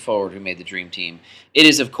second forward who made the dream team. It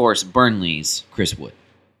is, of course, Burnley's Chris Wood.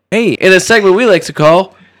 Hey, in a segment we like to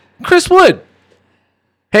call Chris Wood.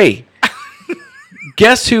 Hey,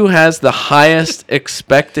 guess who has the highest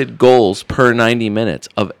expected goals per 90 minutes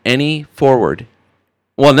of any forward?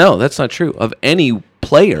 Well, no, that's not true. Of any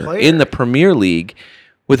player in the Premier League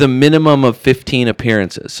with a minimum of 15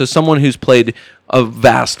 appearances. So someone who's played a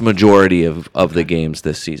vast majority of the games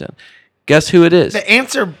this season. Guess who it is? The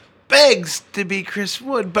answer begs to be Chris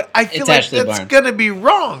Wood, but I feel It's like Ashley that's Barnes. going to be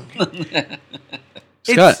wrong.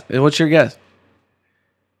 Scott, what's your guess?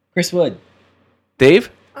 Chris Wood. Dave?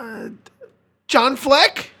 John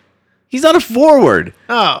Fleck? He's not a forward.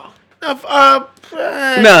 Oh.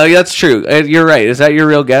 No, that's true. You're right. Is that your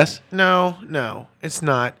real guess? No, it's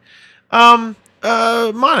not.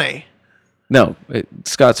 Mane. No,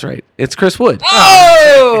 Scott's right. It's Chris Wood.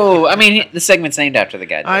 Oh! I mean, the segment's named after the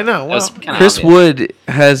guy. I know, That was well, kinda Chris obvious. Wood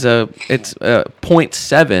has it's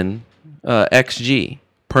 0.7 xG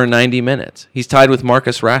per 90 minutes. He's tied with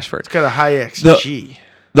Marcus Rashford. It's got a high XG.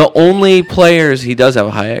 The only players he does have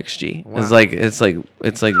a high xG.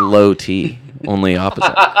 It's like low T, only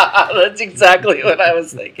opposite. That's exactly what I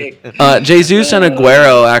was thinking. Jesus and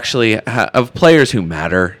Aguero actually of players who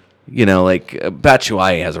matter. You know, like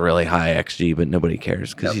Batshuayi has a really high xG, but nobody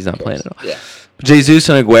cares because he's not playing at all. Yeah. Jesus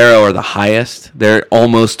and Aguero are the highest. They're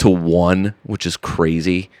almost to 1, which is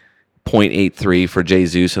crazy. 0.83 for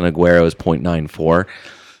Jesus and Aguero is 0.94.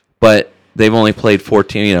 But they've only played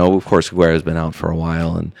 14. You know, of course, Aguero's been out for a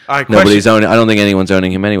while, and nobody's owning. I don't think anyone's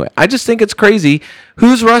owning him anyway. I just think it's crazy.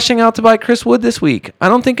 Who's rushing out to buy Chris Wood this week? I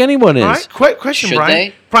don't think anyone is. All right, quick question, Should Brian.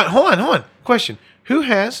 they? Brian, hold on. Question. Who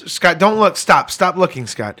has, Scott, don't look, stop looking,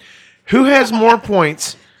 Scott. Who has more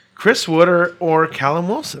points, Chris Wood or Callum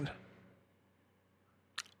Wilson?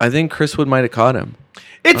 I think Chris Wood might have caught him.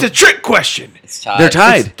 It's a trick question. It's tied. They're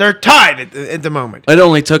tied. They're tied at the moment. It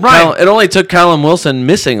only took Brian. Callum Wilson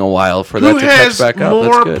missing a while for that Who to catch has back up. That's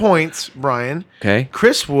more good. points, Brian? Okay.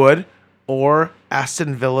 Chris Wood or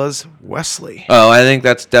Aston Villa's Wesley? Oh, I think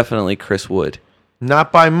that's definitely Chris Wood.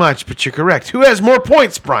 Not by much, but you're correct. Who has more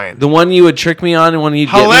points, Brian? The one you would trick me on and one you'd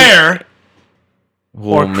get me. Hilaire. Oh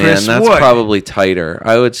or man, Chris that's Wood. probably tighter.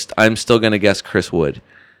 I'm still gonna guess Chris Wood.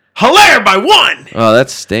 Hilaire by 1. Oh, that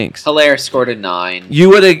stinks. Hilaire scored a 9. You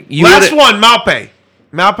would have. Last one, Malpe.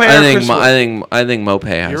 Malpe or Chris Wood? I think Mope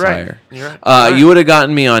has You're right. higher. You're right. All right. You would have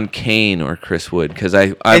gotten me on Kane or Chris Wood because I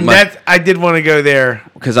did want to go there.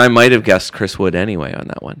 might have guessed Chris Wood anyway on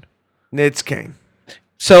that one. It's Kane.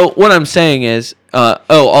 So what I'm saying is,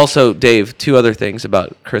 also Dave, 2 other things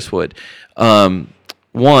about Chris Wood.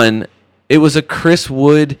 One, it was a Chris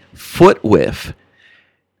Wood foot whiff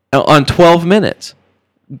on 12 minutes.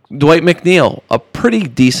 Dwight McNeil, a pretty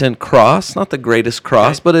decent cross, not the greatest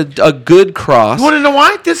cross, but a good cross. You want to know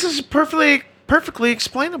why? This is perfectly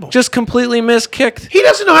explainable. Just completely miskicked. He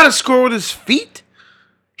doesn't know how to score with his feet.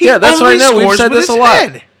 He Yeah, that's what I only know. We've scores said with this his a lot.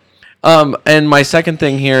 head. And my second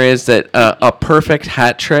thing here is that a perfect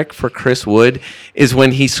hat trick for Chris Wood is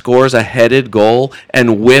when he scores a headed goal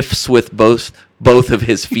and whiffs with both of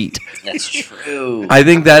his feet. That's true. I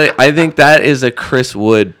think that is a Chris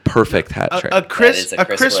Wood perfect hat trick. A Chris That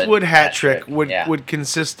is a Chris Wood Wood hat hat trick trick, would yeah. would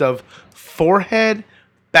consist of forehead,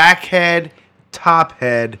 back head, top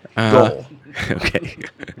head, goal. Okay.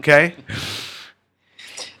 Okay,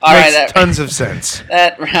 All right, makes tons of sense.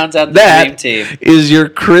 that rounds out the That dream team. is your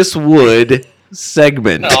Chris Wood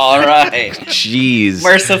segment. All right. Jeez.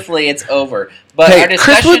 Mercifully, it's over. But our Hey,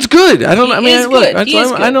 discussion, Chris Wood's good. I He is good. He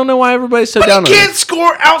is I good. don't know why everybody's so But down he on can't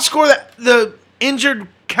him. outscore the injured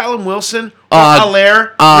Callum Wilson or Uh,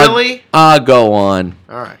 Hilaire. Really? Go on.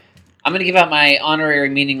 All right. I'm going to give out my honorary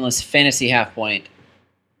meaningless fantasy half point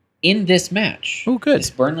in this match. Oh, good. This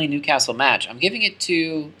Burnley-Newcastle match. I'm giving it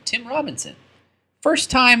to Tim Robinson.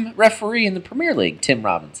 First-time referee in the Premier League, Tim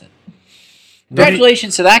Robinson.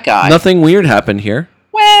 Congratulations to that guy. Nothing weird happened here.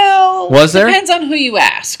 Well, Was there? depends on who you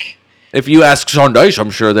ask. If you ask Sean Dyche,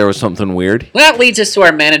 I'm sure there was something weird. Well, that leads us to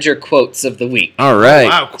our manager quotes of the week. All right.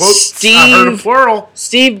 Wow. Quotes. I heard a Steve- plural.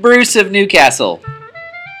 Steve Bruce of Newcastle,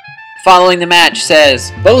 following the match,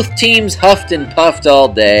 says, both teams huffed and puffed all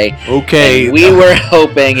day. Okay. And we were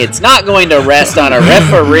hoping it's not going to rest on a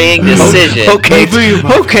refereeing decision. Okay,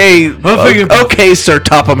 Sir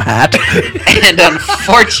Topham Hat. And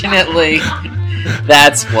unfortunately,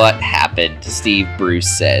 That's what happened, Steve Bruce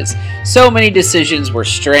says. So many decisions were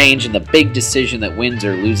strange, and the big decision that wins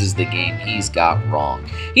or loses the game he's got wrong.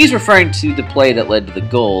 He's referring to the play that led to the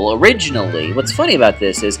goal. Originally, what's funny about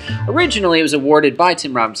this is, originally it was awarded by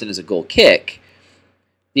Tim Robinson as a goal kick.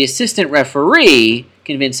 The assistant referee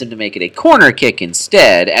convinced him to make it a corner kick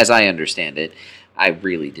instead, as I understand it. I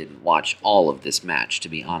really didn't watch all of this match, to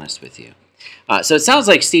be honest with you. So it sounds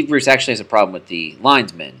like Steve Bruce actually has a problem with the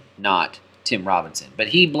linesman, not Tim Robinson. But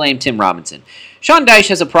he blamed Tim Robinson. Sean Dyche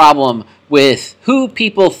has a problem with who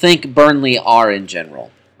people think Burnley are in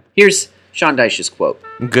general. Here's Sean Dyche's quote.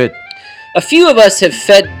 Good. A few of us have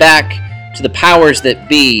fed back to the powers that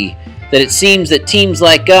be that it seems that teams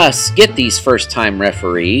like us get these first-time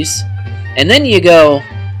referees. And then you go,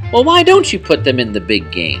 well, why don't you put them in the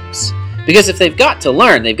big games? Because if they've got to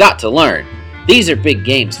learn, they've got to learn. These are big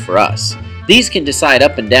games for us. These can decide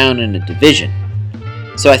up and down in a division.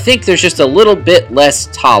 So I think there's just a little bit less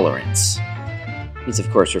tolerance. He's, of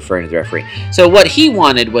course, referring to the referee. So what he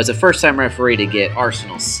wanted was a first-time referee to get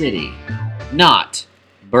Arsenal City, not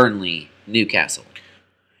Burnley Newcastle.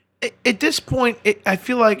 At this point, I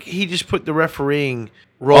feel like he just put the refereeing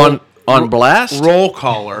role on blast. Roll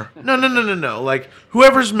caller. No. Like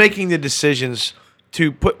whoever's making the decisions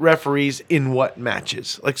to put referees in what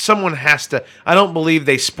matches. Like someone has to. I don't believe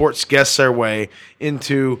they sports guess their way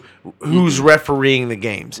into who's refereeing the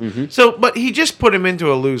games. So, but he just put him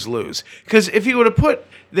into a lose-lose. Because if he would have put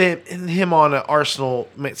him on an Arsenal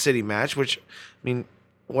City match, which I mean,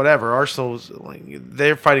 whatever. Arsenal's like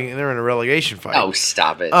they're fighting. They're in a relegation fight. Oh,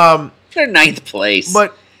 stop it. They're ninth place.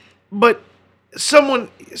 But someone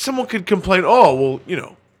could complain. Oh,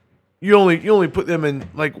 well, you only put them in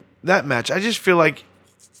like that match. I just feel like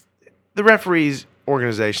the referees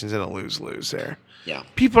organization's in a lose-lose there. Yeah.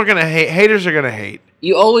 People are gonna hate. Haters are gonna hate.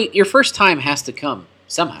 Your first time has to come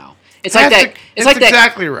somehow. It's like that. It's like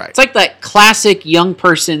exactly right. It's like that classic young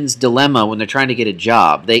person's dilemma when they're trying to get a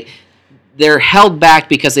job. They're held back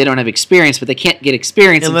because they don't have experience, but they can't get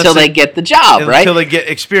experience until they get the job, right? Until they get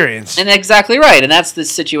experience. And exactly right. And that's the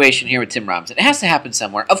situation here with Tim Robinson. It has to happen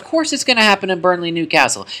somewhere. Of course it's going to happen in Burnley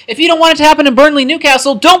Newcastle. If you don't want it to happen in Burnley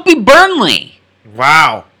Newcastle, don't be Burnley.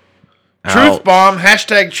 Wow. Truth bomb.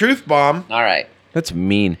 Hashtag truth bomb. All right. That's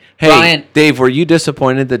mean. Hey, Brian. Dave, were you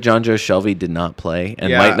disappointed that John Joe Shelby did not play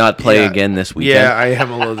and might not play again this weekend? Yeah, I am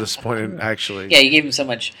a little disappointed, actually. Yeah, you gave him so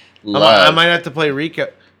much love. I might have to play Rico.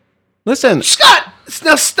 Listen, Scott,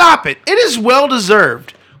 now stop it. It is well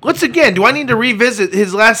deserved. Once again, do I need to revisit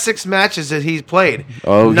his last 6 matches that he's played?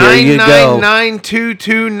 Oh, here you go.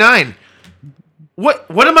 9-9-9-2-2-9. What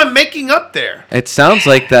am I making up there? It sounds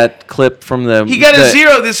like that clip from the... He got a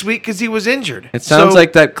 0 this week because he was injured. It sounds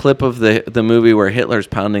like that clip of the movie where Hitler's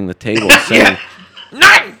pounding the table saying...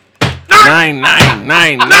 Yeah.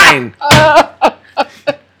 9.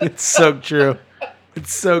 It's so true.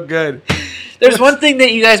 It's so good. There's one thing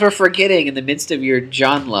that you guys were forgetting in the midst of your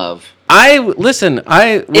John love.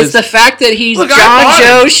 It's the fact that he's Look, John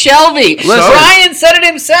Joe Shelby. Brian said it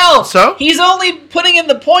himself. So? He's only putting in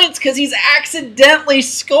the points because he's accidentally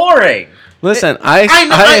scoring. Listen,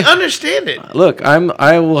 I understand it. Look,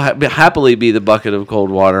 I will happily be the bucket of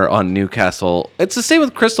cold water on Newcastle. It's the same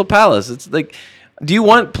with Crystal Palace. It's like, do you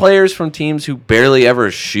want players from teams who barely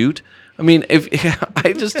ever shoot? I mean,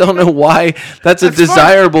 I just don't know why that's a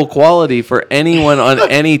desirable quality for anyone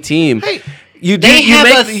on any team. Hey, They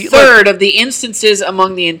have a third of the instances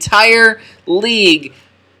among the entire league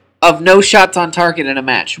of no shots on target in a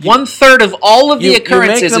match. 1/3 of all of the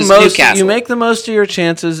occurrences is Newcastle. You make the most of your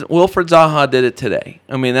chances. Wilfred Zaha did it today.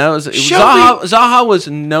 I mean, Shelby- Zaha was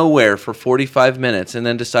nowhere for 45 minutes and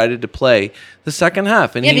then decided to play the second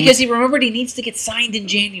half. And because he remembered he needs to get signed in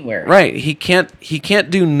January. Right. He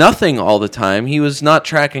can't do nothing all the time. He was not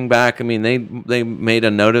tracking back. I mean, they made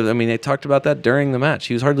a note of. I mean, they talked about that during the match.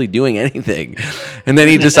 He was hardly doing anything, and then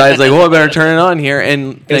he decides like, well, I better turn it on here.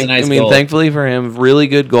 And It was a nice goal. thankfully for him, really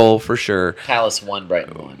good goal for sure. Palace won,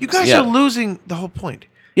 Brighton won. You guys are losing the whole point.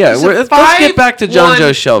 Yeah, He's a let's get back to John 5'1"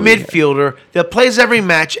 Joe Shelby. midfielder that plays every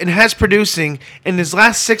match and has producing in his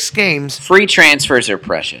last 6 games. Free transfers are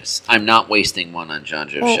precious. I'm not wasting one on John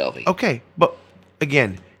Joe Shelby. Okay, but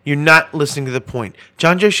again, you're not listening to the point.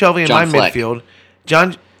 John Joe Shelby in John my Fleck. midfield.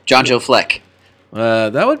 John Joe Fleck.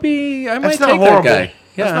 That would be. I might That's not take horrible. that guy.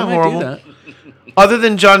 Yeah, That's not I might horrible. do that. Other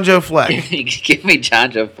than John Joe Fleck. Give me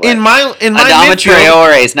John Joe Fleck. In my Adama midfield,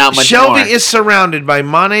 Traore is not much Shelby more. is surrounded by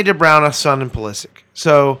Mane, De Bruyne, Son, and Pulisic.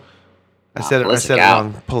 So I said Pulisic it out.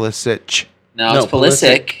 wrong. Pulisic. No, it's No,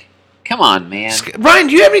 Pulisic. Come on, man. Ryan,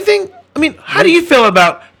 do you have anything? I mean, how do you feel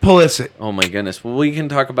about Pulisic? Oh my goodness. Well, we can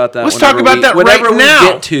talk about that. Let's talk about that whenever right we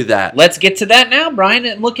now. get to that. Let's get to that now, Brian.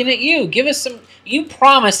 I'm looking at you. Give us some. You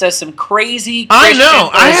promised us some crazy. I know.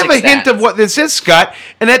 Christian I have a Pulisic hint of stats. what this is, Scott.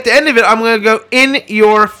 And at the end of it, I'm going to go in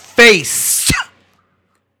your face.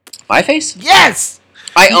 My face? Yes.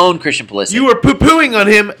 I own Christian Pulisic. You were poo-pooing on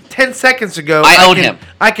him 10 seconds ago. I own him.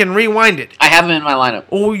 I can rewind it. I have him in my lineup.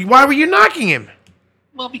 Oh, why were you knocking him?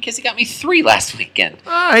 Well, because he got me 3 last weekend.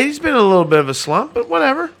 He's been a little bit of a slump, but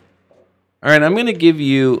whatever. All right, I'm going to give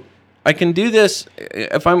you. I can do this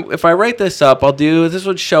if I write this up. This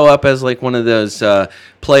would show up as like one of those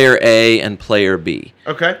player A and player B.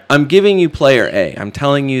 Okay. I'm giving you player A. I'm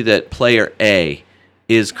telling you that player A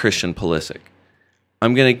is Christian Pulisic.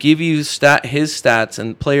 I'm going to give you his stats,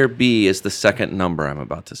 and player B is the second number I'm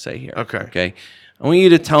about to say here. Okay. Okay. I want you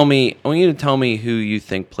to tell me who you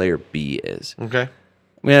think player B is. Okay.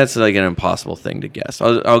 I mean, that's like an impossible thing to guess.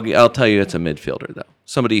 I'll tell you it's a midfielder, though.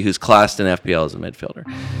 Somebody who's classed in FPL as a midfielder.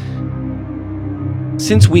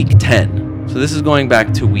 Since week 10, so this is going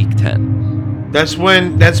back to week 10. That's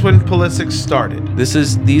when Pulisic started.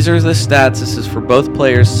 These are the stats. This is for both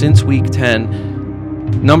players since week 10.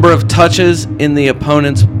 Number of touches in the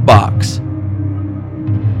opponent's box.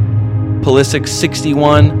 Pulisic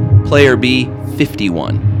 61, player B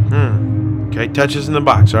 51. Okay, touches in the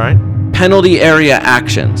box, all right? Penalty area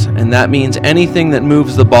actions, and that means anything that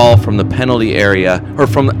moves the ball from the penalty area or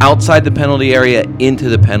from outside the penalty area into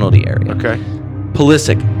the penalty area. Okay.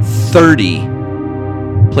 Pulisic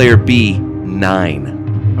 30, player B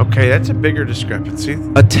 9. Okay, that's a bigger discrepancy.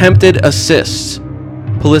 Attempted assists.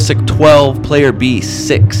 Pulisic 12, player B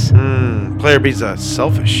 6. Player B's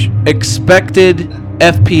selfish. Expected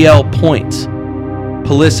FPL points.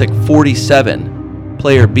 Pulisic 47,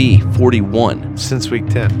 player B 41. Since week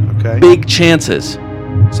 10, okay? Big chances.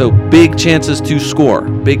 So big chances to score.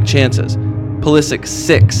 Big chances. Pulisic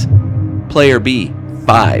 6, player B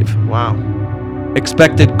 5. Wow.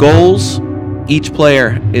 Expected goals. Each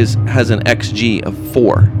player has an XG of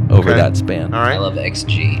 4 over Okay. that span. All I right. love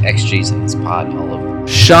XG. XG's in this pod all over.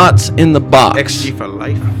 Shots in the box. XG for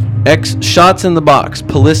life. Shots in the box.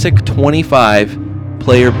 Pulisic 25,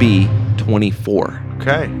 player B 24.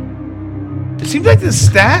 Okay. It seems like the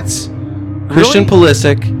stats. Christian really?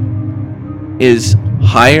 Pulisic is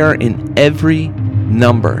higher in every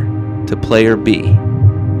number to player B.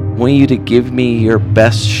 I want you to give me your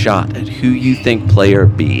best shot at who you think player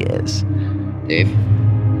B is. Dave?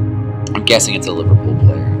 I'm guessing it's a Liverpool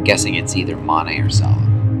player. I'm guessing it's either Mane or Salah.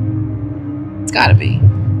 It's gotta be.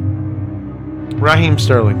 Raheem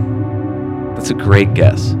Sterling. That's a great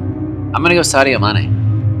guess. I'm gonna go Sadio Mane.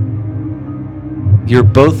 You're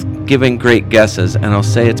both giving great guesses, and I'll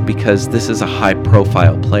say it's because this is a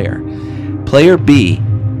high-profile player. Player B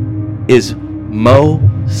is Mo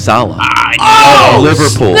Salah of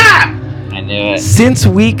Liverpool. I knew it. Since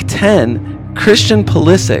week 10, Christian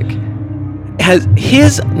Pulisic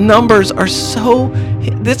his numbers are so.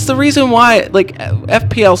 That's the reason why, like,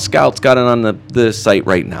 FPL Scouts got it on the site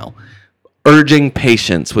right now, urging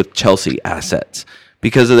patience with Chelsea assets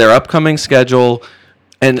because of their upcoming schedule,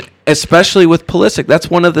 and especially with Pulisic.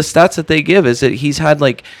 That's one of the stats that they give, is that he's had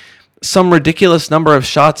like some ridiculous number of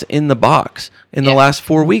shots in the box in the last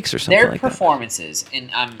 4 weeks or something Their like that. performances,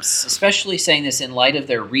 and I'm especially saying this in light of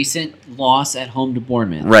their recent loss at home to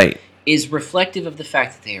Bournemouth, Right. is reflective of the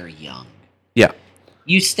fact that they are young. Yeah.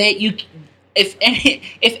 If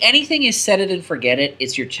anything is set it and forget it,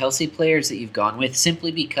 it's your Chelsea players that you've gone with,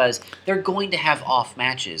 simply because they're going to have off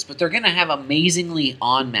matches, but they're going to have amazingly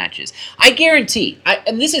on matches. I guarantee,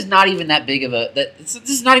 and this is not even that big of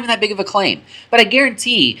a claim, but I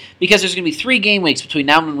guarantee, because there's going to be 3 game weeks between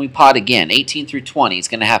now and when we pod again, 18 through 20, it's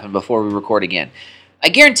going to happen before we record again. I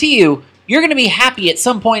guarantee you're going to be happy at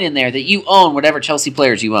some point in there that you own whatever Chelsea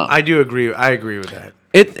players you own. I do agree. I agree with that.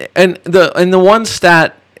 The one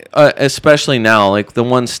stat, especially now, like the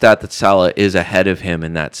one stat that Salah is ahead of him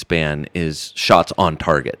in that span is shots on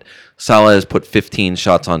target. Salah has put 15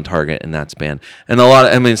 shots on target in that span, and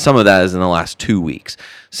some of that is in the last 2 weeks.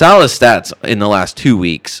 Salah's stats in the last 2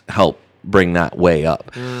 weeks help bring that way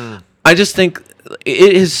up. I just think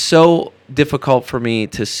it is so difficult for me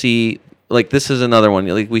to see. Like, this is another one.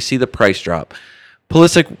 Like, we see the price drop.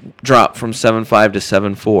 Pulisic dropped from 7.5 to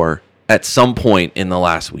 7.4 at some point in the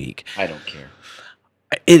last week. I don't care.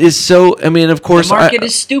 It is so. I mean, of course, The market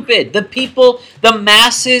is stupid. The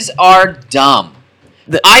masses are dumb.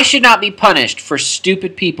 I should not be punished for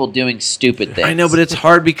stupid people doing stupid things. I know, but it's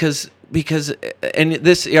hard because, and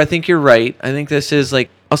this, I think you're right. I think this is like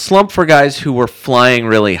a slump for guys who were flying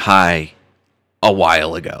really high a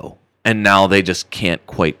while ago, and now they just can't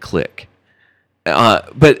quite click.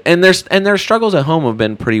 But their struggles at home have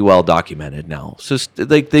been pretty well documented now. So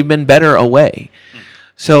like they've been better away.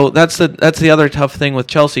 So that's the other tough thing with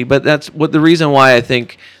Chelsea. But that's what the reason why I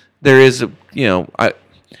think there is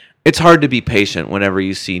it's hard to be patient whenever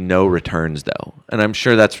you see no returns, though. And I'm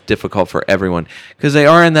sure that's difficult for everyone because they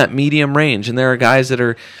are in that medium range. And there are guys that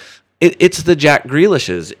are it's the Jack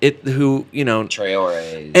Grealishes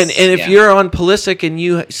Traore. And if you're on Pulisic and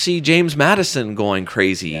you see James Maddison going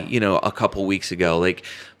crazy, a couple weeks ago, like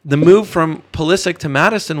the move from Pulisic to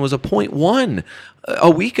Maddison was a 0.1 a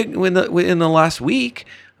week in the last week.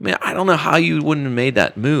 I mean, I don't know how you wouldn't have made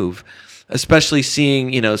that move, especially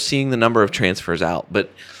seeing the number of transfers out,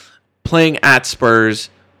 but playing at Spurs,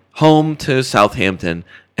 home to Southampton,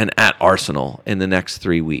 and at Arsenal in the next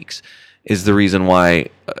 3 weeks is the reason why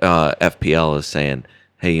FPL is saying,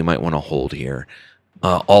 hey, you might want to hold here.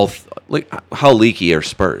 How leaky are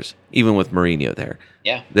Spurs, even with Mourinho there?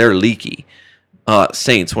 Yeah. They're leaky.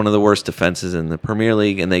 Saints, one of the worst defenses in the Premier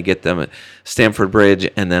League, and they get them at Stamford Bridge,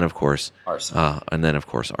 and then of course Arsenal.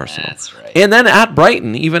 Arsenal. That's right. And then at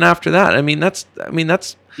Brighton, even after that. I mean, that's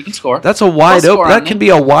You can score. that's a wide They'll score open. on That can you. be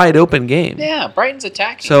a wide open game. Yeah, Brighton's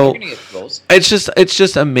attacking. So- They're going to get goals. It's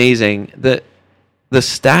just amazing that the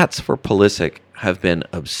stats for Pulisic have been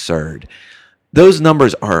absurd. Those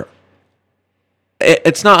numbers are.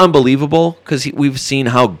 It's not unbelievable because we've seen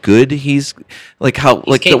how good he's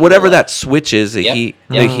capable whatever of. that switch is that Yep. he Yep.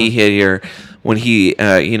 that he hit here when he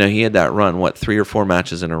he had that run 3 or 4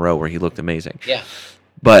 matches in a row where he looked amazing. Yeah.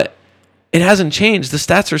 But it hasn't changed. The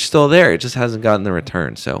stats are still there. It just hasn't gotten the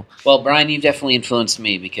return. So Well, Brian, you've definitely influenced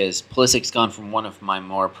me because Pulisic's gone from one of my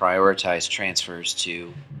more prioritized transfers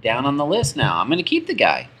to down on the list now. I'm going to keep the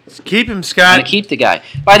guy. Keep him, I'm Scott. going to keep the guy.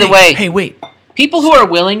 By the way, hey, wait. people who are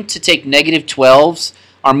willing to take negative 12s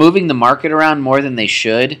are moving the market around more than they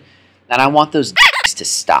should, and I want those to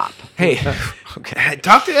stop. Hey, Okay.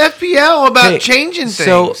 Talk to FPL about Hey, changing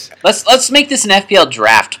so- things. Let's make this an FPL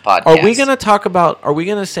draft podcast. are we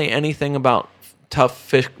going to say anything about tough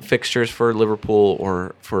fixtures for Liverpool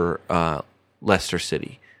or for Leicester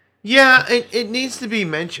City? Yeah, it needs to be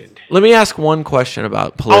mentioned. Let me ask one question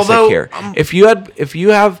about Pulisic Although, here. If you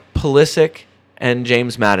have Pulisic and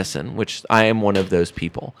James Maddison, which I am one of those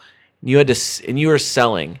people, you were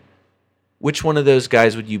selling, which one of those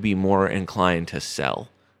guys would you be more inclined to sell?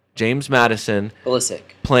 James Maddison Pulisic.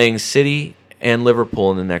 playing City and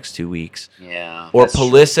Liverpool in the next 2 weeks, Yeah. or that's true.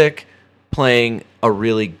 Pulisic playing a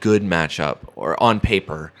really good matchup, or on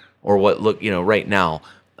paper, or right now,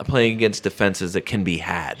 playing against defenses that can be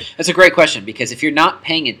had. That's a great question because if you're not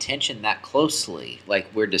paying attention that closely, like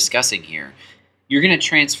we're discussing here, you're going to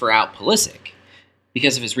transfer out Pulisic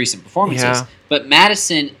because of his recent performances. Yeah. But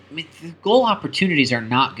Madison, the goal opportunities are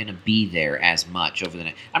not going to be there as much over the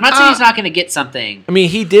next. I'm not saying he's not going to get something. I mean,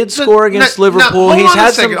 he did score against no, Liverpool. hold He's on a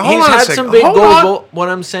had second, some. hold He's on a had second, some big hold goals. on. But what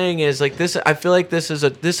I'm saying is, like this. I feel like this is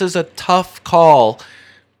a tough call.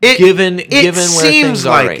 It Given where seems things are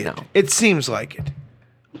like right it. now. It seems like it.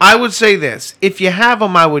 I would say this: if you have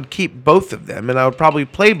them, I would keep both of them, and I would probably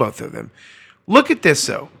play both of them. Look at this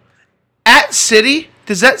though. At City,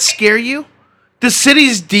 does that scare you? Does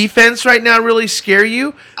City's defense right now really scare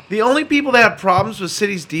you? The only people that have problems with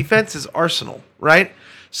City's defense is Arsenal, right?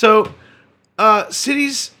 So,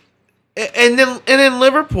 City's, and then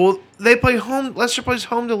Liverpool, they play home. Leicester plays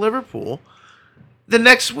home to Liverpool the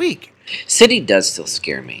next week. City does still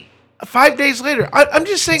scare me. 5 days later, I'm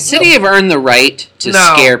just saying. City have earned the right to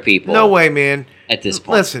scare people. No way, man. At this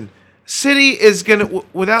point. Listen, City is gonna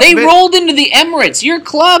without. They rolled into the Emirates, your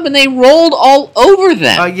club, and they rolled all over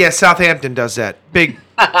them. Yeah, Southampton does that. Big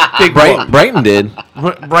roll. Brighton did.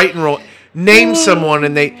 Brighton roll. Name someone,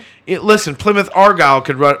 and listen. Plymouth Argyle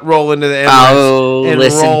could roll into the Emirates. Oh,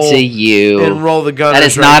 listen to you. and roll the Gunners. That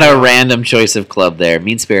is right not a now. random choice of club there.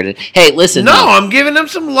 Mean-spirited. Hey, listen. No, though. I'm giving them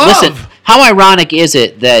some love. Listen, how ironic is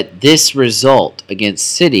it that this result against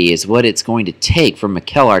City is what it's going to take for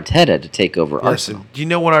Mikel Arteta to take over Arsenal? Listen, do you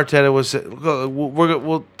know what Arteta was?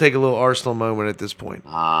 We'll take a little Arsenal moment at this point.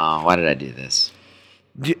 Why did I do this?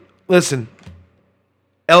 Listen,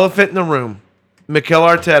 elephant in the room. Mikel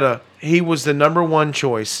Arteta, he was the number one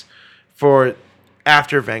choice for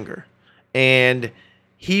after Wenger, and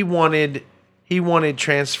he wanted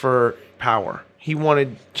transfer power. He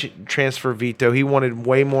wanted transfer veto. He wanted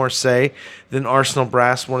way more say than Arsenal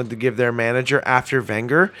brass wanted to give their manager after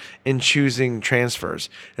Wenger in choosing transfers.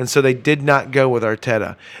 And so they did not go with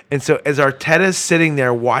Arteta. And so as Arteta's sitting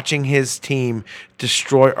there watching his team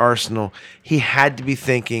destroy Arsenal, he had to be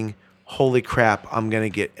thinking, holy crap, I'm going to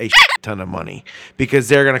get a ton of money because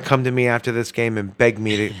they're going to come to me after this game and beg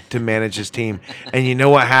me to manage his team. And you know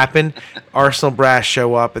what happened? Arsenal brass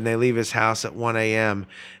show up and they leave his house at 1 a.m.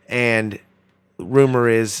 And rumor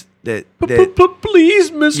is that Please,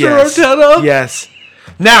 Mr. yes, Arteta. yes.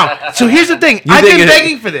 Now, so here's the thing. I've think been it-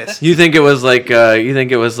 begging for this. You think it was like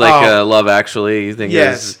Love Actually? You think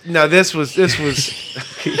Yes. No, this was this was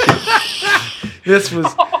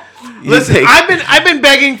Listen, think- I've been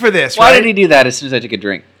begging for this, Why right? did he do that as soon as I took a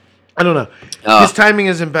drink? I don't know. Oh. His timing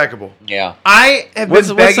is impeccable. Yeah. I have What's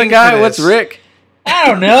been the begging guy? for this. What's Rick? I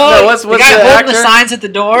don't know. No, what's the the guy holding actor? the signs at the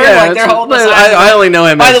door? Yeah, like they're it's- holding the signs. I only know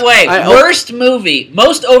him. By as, the way, I, worst movie,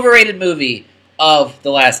 most overrated movie of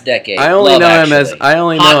the last decade. I only Love know him as- Actually. I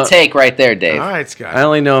only Hot know- take right there, Dave. All right, Scott. I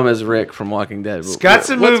only know him as Rick from Walking Dead. Scott's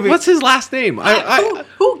a movie. What's his last name?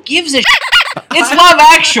 Who gives a shit? It's Love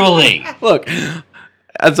Actually. Look.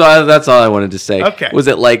 That's all I wanted to say. Okay. Was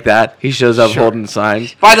it like that? He shows up Sure. holding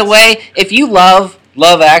signs. By the way, if you love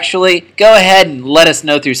Actually, go ahead and let us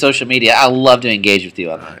know through social media. I love to engage with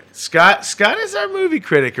you on that. Scott is our movie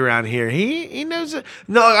critic around here. He knows it.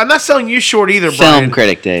 No, I'm not selling you short either, Film Brian.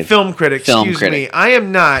 critic, Dave. Film critic. Film Excuse critic. me. I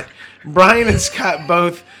am not. Brian and Scott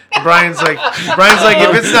both. Brian's like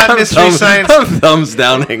if it's not Mystery Science. I'm thumbs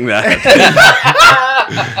downing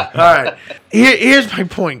that. All right. Here's my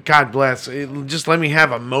point. God bless. Just let me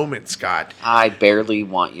have a moment, Scott. I barely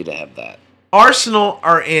want you to have that. Arsenal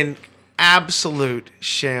are in absolute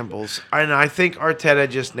shambles, and I think Arteta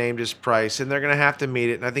just named his price, and they're going to have to meet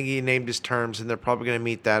it. And I think he named his terms, and they're probably going to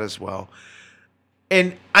meet that as well.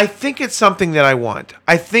 And I think it's something that I want.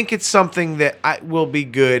 I think it's something that will be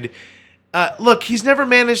good. Look, he's never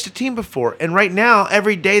managed a team before, and right now,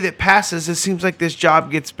 every day that passes, it seems like this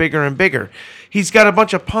job gets bigger and bigger. He's got a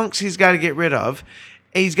bunch of punks he's got to get rid of.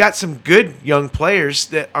 And he's got some good young players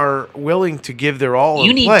that are willing to give their all. You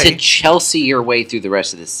and need play. to Chelsea your way through the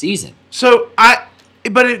rest of the season.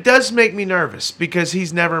 But it does make me nervous because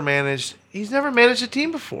he's never managed a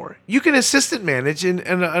team before. You can assistant manage, and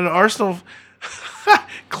an Arsenal.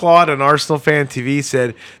 Claude on Arsenal Fan TV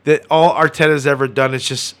said that all Arteta's ever done is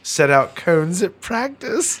just set out cones at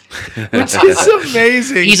practice, which is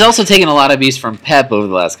amazing. He's also taken a lot of abuse from Pep over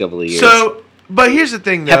the last couple of years. So, but here's the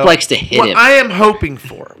thing, though. Pep likes to hit what him. I am hoping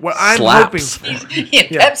for, Slaps.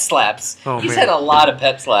 Pep slaps. Oh, He's man. had a lot of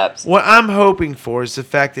Pep slaps. What I'm hoping for is the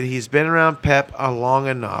fact that he's been around Pep long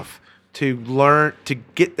enough to learn to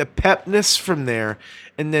get the Pepness from there,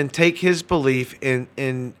 and then take his belief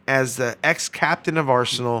in as the ex-captain of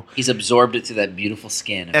Arsenal. He's absorbed it through that beautiful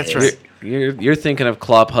skin. Of That's his. right. You're thinking of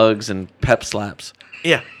Klopp hugs and pep slaps.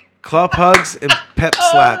 Yeah, club hugs and Pep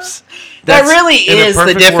slaps. That That's- really in a is the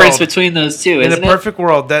perfect difference world. between those two, In isn't a it? perfect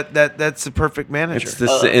world, that's the perfect manager. It's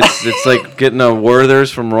this. It's like getting a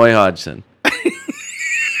Werther's from Roy Hodgson.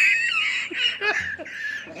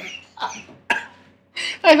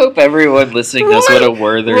 I hope everyone listening knows what a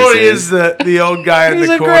Werther's Roy is. is the old guy in He's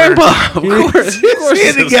the a corner. grandpa. Of course. He's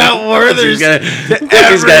handing out Werther's He's got- to of course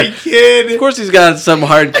he's every got- kid. Of course, he's got some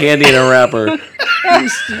hard candy in a wrapper.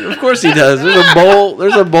 Of course, he does. There's a bowl.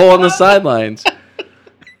 There's a bowl on the sidelines.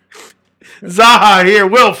 Zaha here,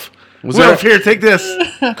 Wilf. Was Wilf there- here, take this.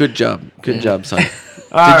 Good job, son.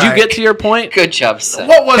 All Did you right. get to your point? Good job, son.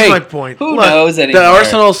 What was Hey, my point? Who Look, knows anymore? That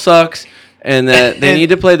Arsenal sucks, and that they And- need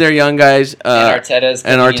to play their young guys. And Arteta's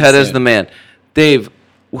and coming in Arteta's soon. the man. Dave,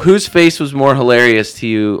 whose face was more hilarious to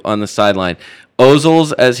you on the sideline?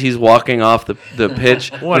 Ozil's as he's walking off the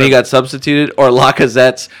pitch when he got substituted, or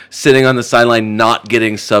Lacazette's sitting on the sideline not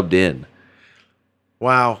getting subbed in?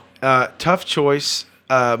 Wow, tough choice.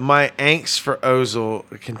 My angst for Ozil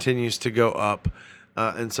continues to go up,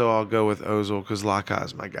 and so I'll go with Ozil because Laka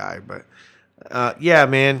is my guy. But yeah,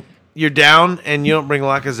 man, you're down and you don't bring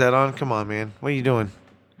Lacazette on. Come on, man, what are you doing?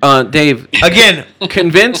 Dave, Again,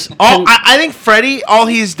 convince. I think Freddie, all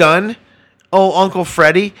he's done, Uncle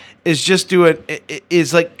Freddie, is just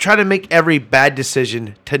is like try to make every bad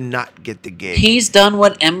decision to not get the gig. He's done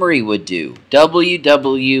what Emery would do.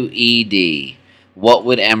 WWED. What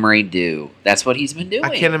would Emery do? That's what he's been doing.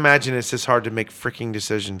 I can't imagine it's this hard to make freaking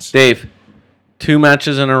decisions. Dave, 2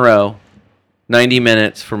 matches in a row, 90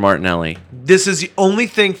 minutes for Martinelli. This is the only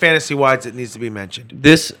thing fantasy-wise that needs to be mentioned.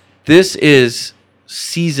 This is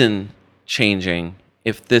season changing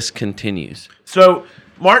if this continues. So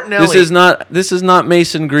Martinelli, This is not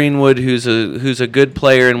Mason Greenwood who's a good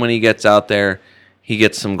player, and when he gets out there, he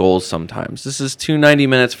gets some goals sometimes. This is 290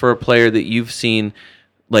 minutes for a player that you've seen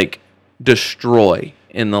like destroy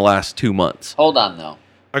in the last 2 months. Hold on, though.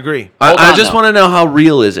 agree. Hold I on, just though. want to know, how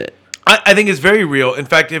real is it? I think it's very real. In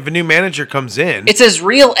fact, if a new manager comes in, It's as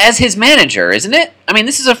real as his manager, isn't it? I mean,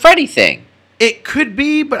 this is a Freddie thing. it could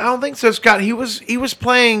be, but I don't think so, Scott. He was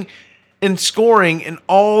playing and scoring in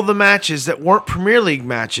all the matches that weren't Premier League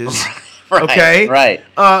matches. Right, Okay, right.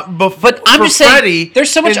 But I'm for just saying, Freddie, there's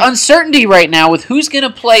so much and- uncertainty right now with who's going to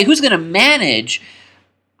play, who's going to manage.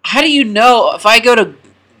 How do you know if I go to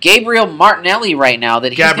Gabriel Martinelli right now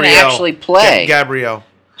that he's going to Gabriel. actually play. Gabriel.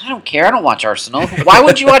 I don't care. I don't watch Arsenal. Why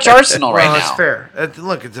would you watch Arsenal right Well, now? that's fair.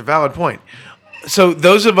 Look, it's a valid point. So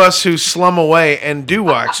those of us who slum away and do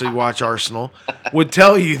actually watch Arsenal would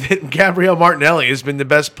tell you that Gabriel Martinelli has been the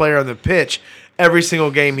best player on the pitch every single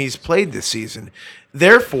game he's played this season.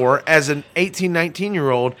 Therefore, as an 18,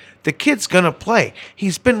 19-year-old, the kid's going to play.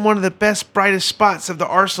 He's been one of the best, brightest spots of the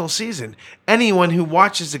Arsenal season. Anyone who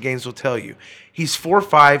watches the games will tell you. He's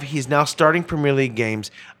 4-5. He's now starting Premier League games.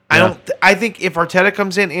 I think if Arteta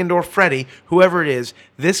comes in and/or Freddie, whoever it is,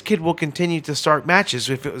 this kid will continue to start matches.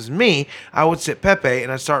 If it was me, I would sit Pepe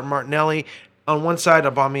and I'd start Martinelli on one side,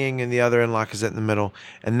 Aubameyang in the other, and Lacazette in the middle,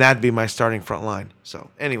 and that'd be my starting front line. So,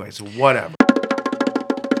 anyways, whatever.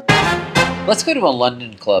 Let's go to a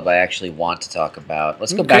London club I actually want to talk about.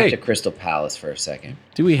 Let's go back to Crystal Palace for a second.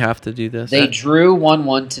 Do we have to do this? They drew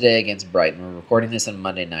 1-1 today against Brighton. We're recording this on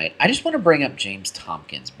Monday night. I just want to bring up James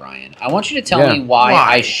Tompkins, Brian. I want you to tell me why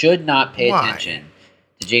I should not pay attention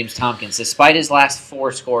to James Tompkins, despite his last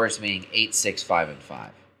 4 scores being 8-6, 5, and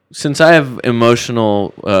 5. Since I have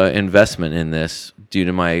emotional investment in this due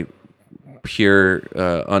to my pure,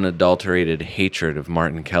 unadulterated hatred of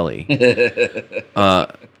Martin Kelly,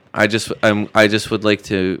 I just would like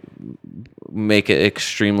to make it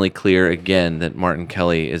extremely clear again that Martin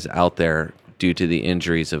Kelly is out there due to the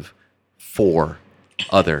injuries of 4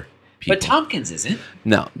 other people. But Tompkins isn't.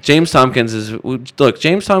 No, James Tompkins is. Look,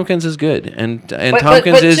 James Tompkins is good, and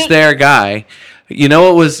Tompkins but is their guy. You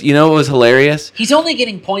know what was hilarious? He's only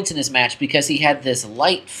getting points in this match because he had this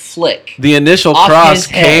light flick. The initial off cross his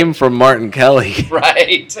head. came from Martin Kelly.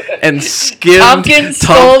 Right. And skimmed Tompkins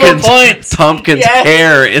stole the points. Tompkins'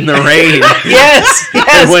 hair in the rain. Yes.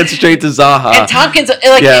 And went straight to Zaha. And Tompkins,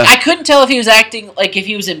 I couldn't tell if he was acting like if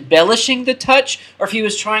he was embellishing the touch or if he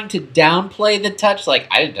was trying to downplay the touch. Like,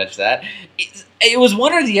 I didn't touch that. It was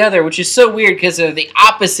one or the other, which is so weird because they're the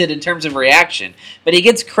opposite in terms of reaction. But he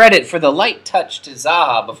gets credit for the light touch to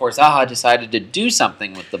Zaha before Zaha decided to do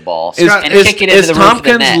something with the ball and kick it into the roof of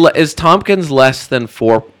the net. Is Tompkins less than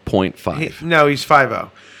 4.5? No, he's 5-0.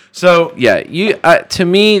 So yeah, to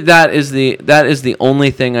me that is the only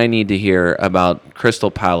thing I need to hear about Crystal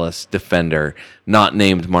Palace defender not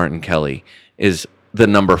named Martin Kelly is the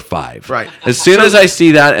number 5. Right. As soon as I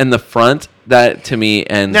see that in the front, that to me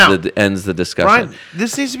ends the discussion. Brian,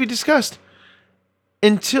 this needs to be discussed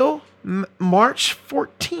until March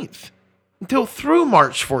 14th. Through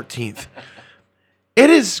March 14th. It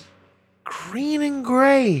is green and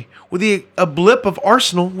gray with a blip of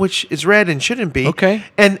Arsenal, which is red and shouldn't be. Okay.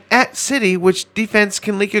 And at City, which defense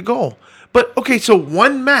can leak a goal. But, okay, so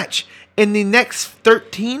one match in the next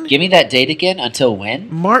 13. Give me that date again. Until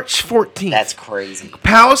when? March 14th. That's crazy.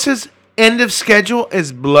 Palace's end of schedule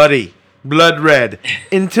is blood red.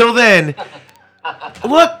 Until then,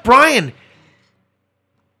 look, Brian,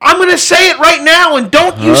 I'm going to say it right now, and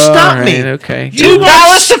don't you stop me. Okay. You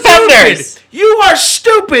Palace defenders. You are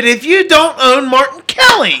stupid if you don't own Martin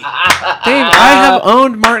Kelly. Dave, I have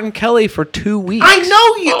owned Martin Kelly for 2 weeks. I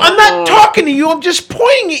know you. I'm not talking to you. I'm just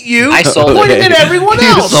pointing at you. I sold pointing him. at everyone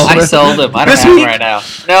else. I sold him. I don't have him right now.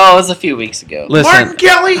 No, it was a few weeks ago. Listen, Martin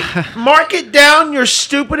Kelly, mark it down. You're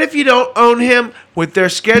stupid if you don't own him. With their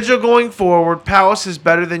schedule going forward, Palace is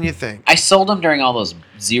better than you think. I sold him during all those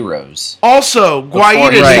zeros. Also, Guaita he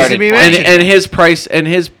needs started to be playing. mentioned. and his price and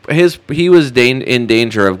he was in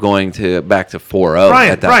danger of going back to 4-0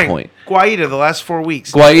 at that point. Guaita the last 4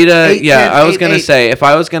 weeks. Guaita, 8, 10, I was 8, going to 8. say, if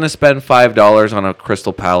I was going to spend $5 on a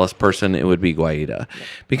Crystal Palace person, it would be Guaita.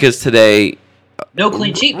 Because today, No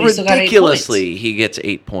clean sheet, but he still got 8 points. ridiculously, he gets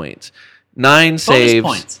 8 points. 9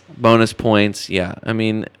 saves. Bonus points. Yeah, I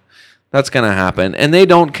mean, that's going to happen. And they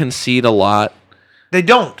don't concede a lot. They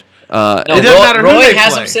don't. No, It doesn't matter who Roy they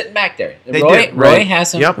has play. him sitting back there. They Roy do, right.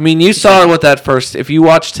 has him. Yep. I mean, you saw what that first. If you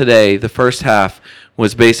watch today, the first half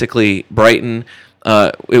was basically Brighton.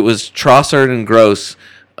 It was Trossard and Gross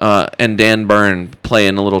and Dan Burn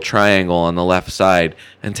playing a little triangle on the left side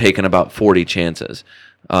and taking about 40 chances.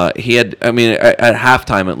 At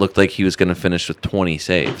halftime, it looked like he was going to finish with 20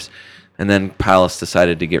 saves. And then Palace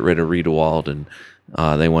decided to get rid of Riedewald, and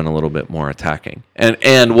they went a little bit more attacking. And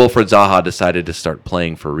Wilfried Zaha decided to start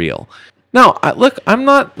playing for real. No,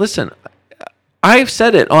 listen, I've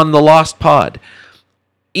said it on the Lost Pod.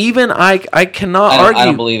 Even I cannot argue. I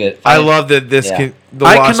don't believe it. I love that this Yeah. can. The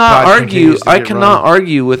I Lost cannot Pod argue. continues to I get cannot run.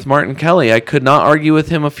 argue with Martin Kelly. I could not argue with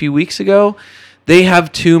him a few weeks ago. They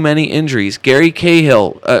have too many injuries. Gary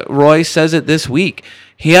Cahill, Roy says it this week.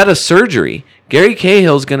 He had a surgery. Gary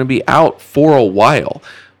Cahill's going to be out for a while.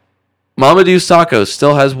 Mamadou Sakho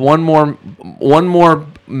still has one more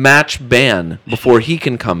match ban before he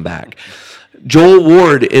can come back. Joel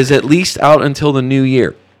Ward is at least out until the new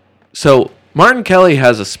year. So Martin Kelly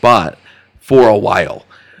has a spot for a while.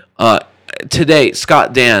 Today,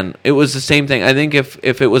 Scott Dan, it was the same thing. I think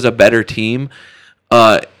if it was a better team,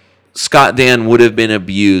 Scott Dan would have been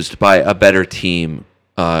abused by a better team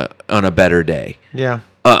on a better day. Yeah.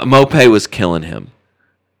 Mopé was killing him.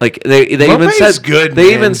 Like they even Mopé's said good, they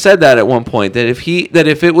man. even said that at one point that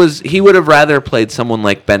he would have rather played someone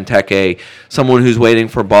like Benteke, someone who's waiting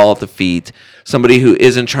for ball at the feet, somebody who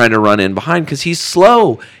isn't trying to run in behind because he's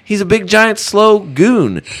slow. He's a big giant slow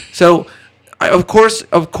goon. So of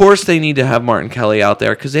course they need to have Martin Kelly out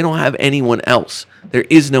there because they don't have anyone else. There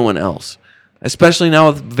is no one else, especially now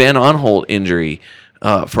with Van Aanholt injury.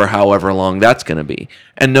 For however long that's going to be.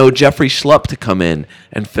 And no Jeffrey Schlupp to come in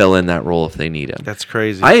and fill in that role if they need him. That's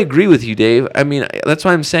crazy. I agree with you, Dave. I mean, that's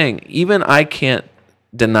why I'm saying, even I can't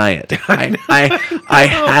deny it. I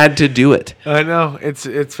had to do it. I know.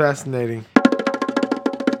 It's fascinating.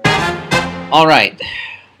 All right.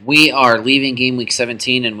 We are leaving game week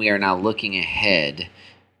 17, and we are now looking ahead.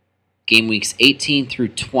 Game weeks 18 through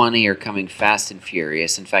 20 are coming fast and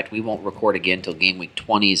furious. In fact, we won't record again until game week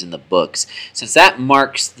 20 is in the books. Since that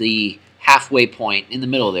marks the halfway point, in the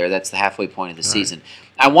middle there, that's the halfway point of the season.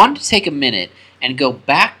 I wanted to take a minute and go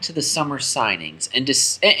back to the summer signings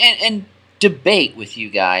and debate with you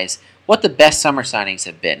guys what the best summer signings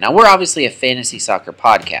have been. Now, we're obviously a fantasy soccer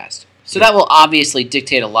podcast, so that will obviously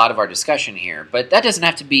dictate a lot of our discussion here, but that doesn't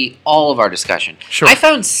have to be all of our discussion. Sure. I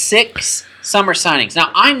found 6 summer signings.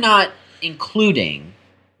 Now, I'm not including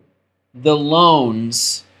the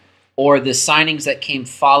loans or the signings that came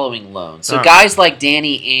following loans. So guys like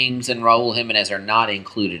Danny Ings and Raul Jimenez are not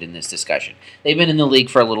included in this discussion. They've been in the league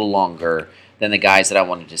for a little longer than the guys that I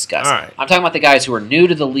want to discuss. All right. I'm talking about the guys who are new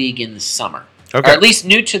to the league in the summer. Okay. Or at least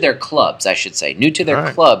new to their clubs, I should say. New to their All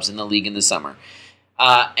right. clubs in the league in the summer.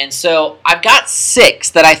 And so I've got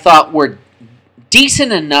 6 that I thought were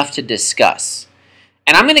decent enough to discuss.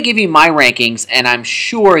 And I'm going to give you my rankings, and I'm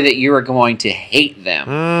sure that you are going to hate them.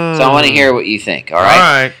 So I want to hear what you think, all right?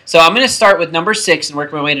 All right. So I'm going to start with number 6 and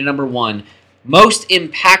work my way to number 1. Most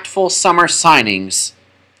impactful summer signings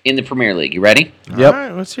in the Premier League. You ready? Yep. All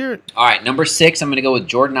right, let's hear it. All right, number 6, I'm going to go with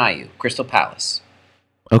Jordan Ayew, Crystal Palace.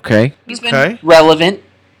 Okay. He's Okay. been relevant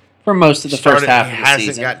for most of the first half He of the hasn't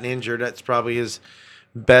season. gotten injured. That's probably his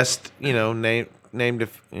best, named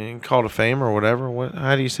call to fame or whatever.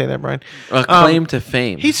 How do you say that, Brian? Claim to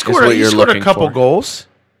fame. He is scored. what He you're scored a looking couple for. goals.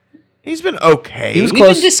 He's been okay. He was We've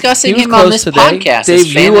close. been discussing he was him on close this today. podcast Dave,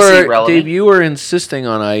 as fantasy relevant. Dave, you were insisting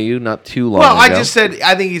on IU not too long Well, ago. I just said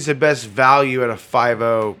I think he's the best value at a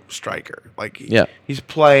 5-0 striker. Yeah. He's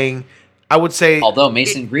playing. I would say. Although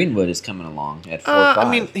Mason Greenwood is coming along at 4-5. I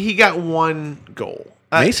mean, he got 1 goal.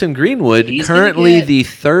 Mason Greenwood, He's gonna currently get- the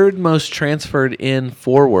 3rd most transferred in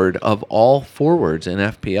forward of all forwards in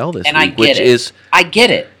FPL this and I week, get which it. is I get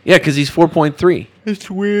it. because he's 4.3. It's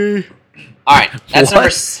weird. All right, that's number.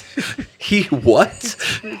 What? He what?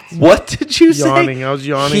 What did you say? Yawning. I was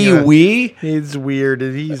yawning. He we? It's weird.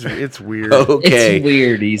 It's weird. Okay. It's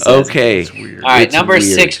weird. He says. Okay. It's weird. All right, It's number weird.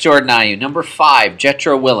 6, Jordan Ayew. Number 5,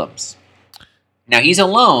 Jetro Willems. Now he's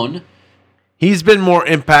alone. He's been more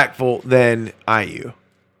impactful than IU.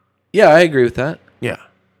 Yeah, I agree with that. Yeah,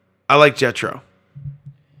 I like Jetro.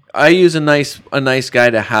 I use a nice guy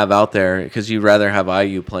to have out there because you'd rather have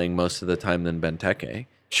IU playing most of the time than Benteke.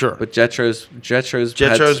 Sure, But Jetro's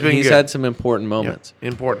been he's good. had some important moments.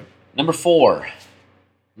 Important. Number 4,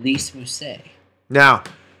 Lys Mousset. Now,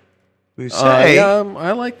 we say I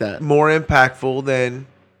like that. more impactful than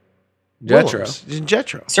Jetro.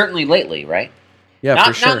 Jetro. Certainly lately, right? Yeah, not,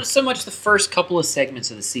 for sure. Not so much the first couple of segments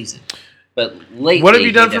of the season, but lately. What have you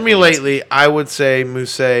he done for me definitely has- lately? I would say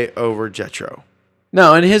Mousset over Jetro.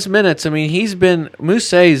 No, in his minutes, I mean,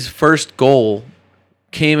 Mousset's first goal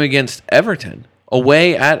came against Everton,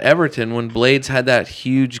 away at Everton when Blades had that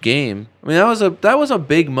huge game. I mean, that was a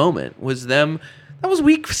big moment. That was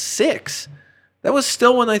week 6. That was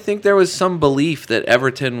still when I think there was some belief that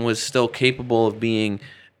Everton was still capable of being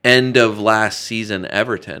end of last season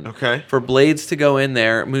Everton. Okay. For Blades to go in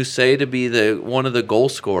there, Mousset to be one of the goal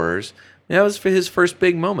scorers, that was for his first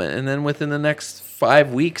big moment. And then within the next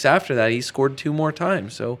 5 weeks after that, he scored 2 more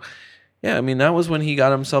times. So, yeah, I mean, that was when he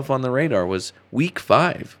got himself on the radar, was week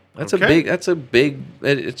 5.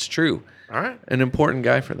 It's true. All right. An important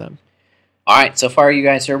guy for them. All right, so far you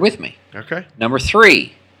guys are with me. Okay. Number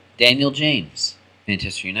 3, Daniel James,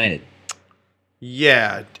 Manchester United.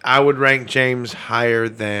 Yeah, I would rank James higher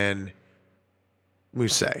than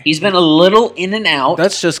Mousset. He's been a little in and out.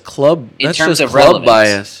 That's just club. In That's terms just of club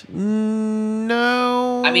relevance. bias.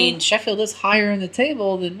 No. I mean, Sheffield is higher in the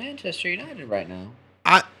table than Manchester United right now.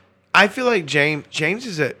 I I feel like James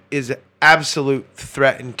is an absolute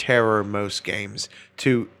threat and terror most games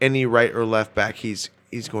to any right or left back he's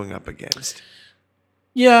going up against.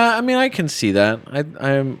 Yeah, I mean, I can see that.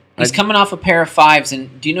 He's coming off a pair of 5s,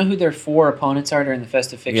 and do you know who their 4 opponents are during the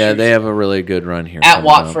festive fixtures? Yeah, they have a really good run here. At coming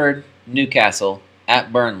up. Watford, Newcastle,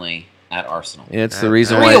 at Burnley, at Arsenal. Yeah, it's the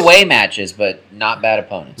reason 3 why. away matches, but not bad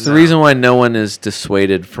opponents. It's the reason why no one is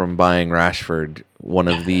dissuaded from buying Rashford,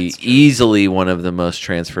 easily one of the most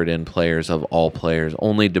transferred in players of all players.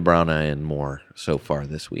 Only De Bruyne and more so far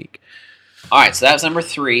this week. All right, so that was number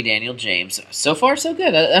 3, Daniel James. So far, so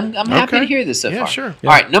good. I'm happy to hear this so far. Sure. All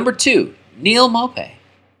right, number 2, Neil Maupay.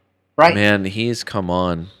 Right? Man, he's come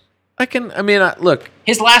on. Look.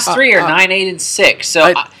 His last 3 are 9, 8, and 6.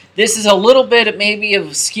 So this is a little bit maybe of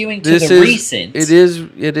skewing to the recent. It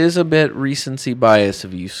is a bit recency bias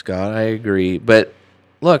of you, Scott. I agree, but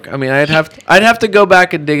look, I mean, I'd have to go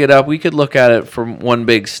back and dig it up. We could look at it from one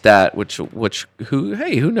big stat,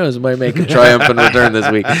 who knows, might make a triumphant return this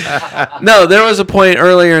week. No, there was a point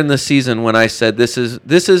earlier in the season when I said this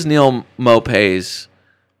is Neil Maupay's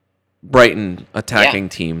Brighton attacking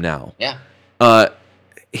team now. Yeah.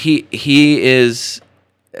 He is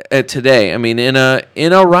today. I mean, in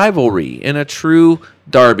a rivalry, in a true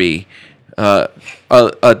derby, a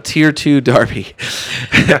tier 2 derby.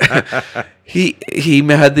 He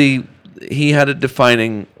had a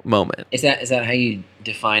defining moment. Is that how you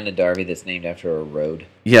define a derby that's named after a road?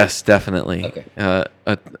 Yes, definitely. Okay.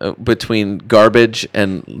 Between garbage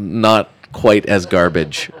and not quite as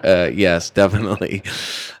garbage. Yes, definitely.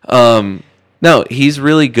 No, he's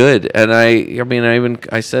really good, and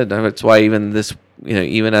I said that's why even this,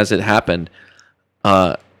 even as it happened,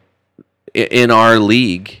 in our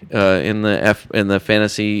league, in the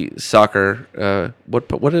fantasy soccer,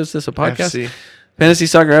 what is this, a podcast? FC. Fantasy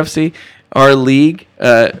Soccer FC, our league,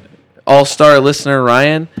 all-star listener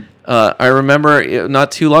Ryan. I remember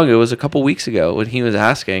not too long ago, it was a couple weeks ago, when he was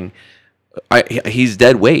asking, he's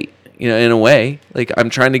dead weight, in a way. Like,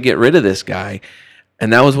 I'm trying to get rid of this guy.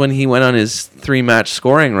 And that was when he went on his 3-match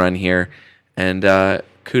scoring run here. And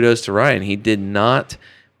kudos to Ryan. He did not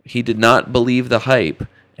believe the hype,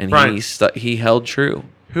 and Brian, he held true.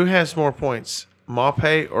 Who has more points,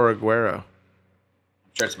 Maupay or Aguero?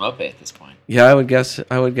 I'm sure it's Maupay at this point. Yeah, I would guess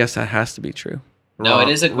that has to be true. No, Wrong.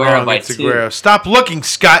 it is Aguero by It's 2. Aguero. Stop looking,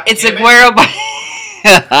 Scott. It's Aguero by...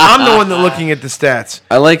 I'm the one that looking at the stats.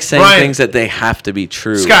 I like saying Brian, things that they have to be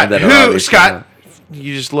true. Scott, and that are obviously not.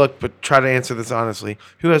 You just look, but try to answer this honestly.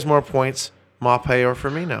 Who has more points, Maupay or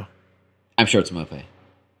Firmino? I'm sure it's Maupay.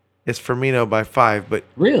 It's Firmino by 5, but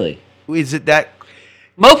Really? is it that?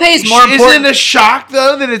 Maupay is more important. Isn't it a shock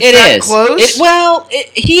though that it's It that is. close?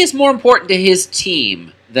 He is more important to his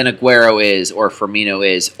team than Aguero is, or Firmino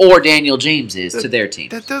is, or Daniel James is to their team.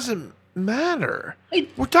 That doesn't matter.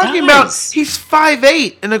 It We're talking does. about he's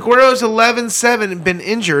 5'8", and Aguero's 11'7", and been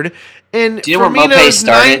injured. And Do you know where Maupay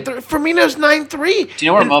started? Firmino's 9'3". Do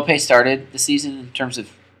you know where Maupay started the season in terms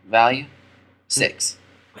of value? 6.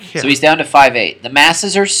 Yeah. So he's down to 5'8". The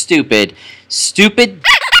masses are stupid. Stupid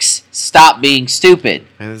stop being stupid.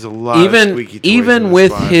 And there's a lot of squeaky toys in even this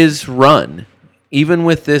with squad. his run, even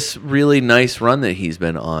with this really nice run that he's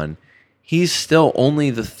been on, he's still only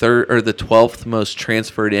the 3rd or the 12th most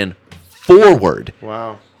transferred in forward.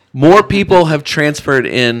 Wow. More people have transferred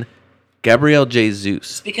in Gabriel Jesus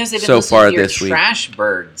It's because they've been so listening far to your this week. Trash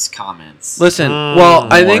Birds comments. Listen, well,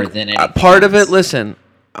 I More think than anything part of else. it. Listen,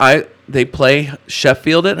 they play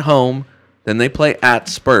Sheffield at home, then they play at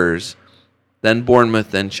Spurs, then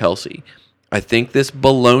Bournemouth, then Chelsea. I think this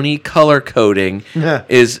baloney color coding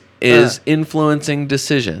is influencing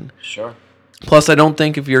decision. Sure. Plus, I don't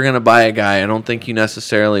think if you're going to buy a guy, I don't think you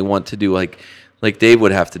necessarily want to do like Dave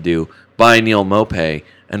would have to do, buy Neil Maupay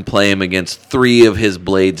and play him against 3 of his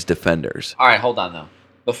Blades defenders. All right, hold on, though.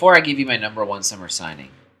 Before I give you my number 1 summer signing,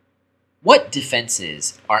 what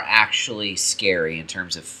defenses are actually scary in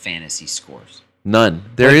terms of fantasy scores? None.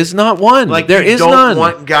 There is not one. Like there you is don't none.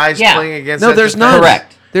 want guys Yeah. playing against. No, that there's defense. none.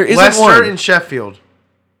 Correct. There isn't Leicester one. and Sheffield.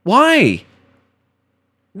 Why?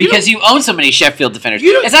 Because you own so many Sheffield defenders.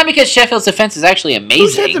 You don't- It's not because Sheffield's defense is actually Who's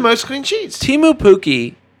amazing. had the most clean sheets? Timu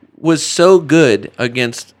Pukki was so good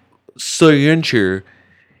against Soyuncu,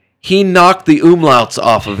 he knocked the umlauts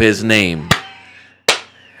off of his name.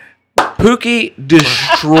 Pukki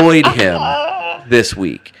destroyed him this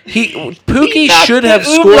week. Pukki Knocked should the have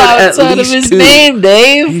scored at umlauts out least of his 2. name,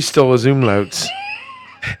 Dave. He stole his umlauts.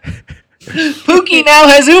 Pookie now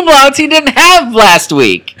has umlauts he didn't have last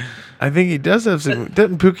week. I think he does have some.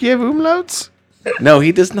 Doesn't Pookie have umlauts? No,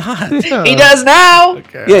 he does not. He does now.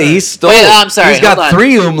 Okay. Yeah, he stole. Wait, I'm sorry. He's got hold on.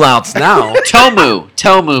 3 umlauts now. Tomu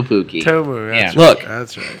Pookie. Tomu. That's Yeah. right. Look.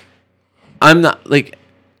 That's right. I'm not like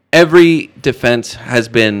every defense has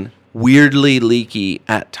been weirdly leaky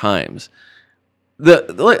at times.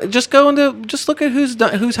 Just look at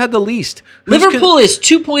who's had the least. Liverpool is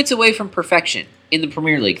 2 points away from perfection in the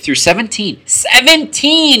Premier League through 17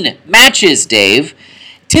 matches, Dave.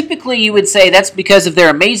 Typically, you would say that's because of their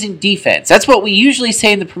amazing defense. That's what we usually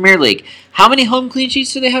say in the Premier League. How many home clean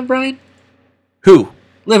sheets do they have, Brian? Who?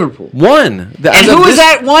 Liverpool. One. And who was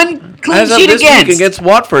that one clean sheet against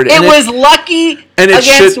Watford? It was lucky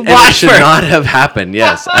against Watford. And it should not have happened.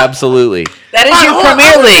 Yes, absolutely. That is your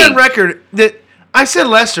Premier League. On record that I said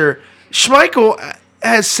Leicester. Schmeichel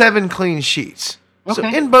has 7 clean sheets. So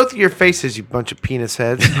Okay. in both of your faces, you bunch of penis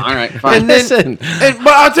heads. All right, fine. And then,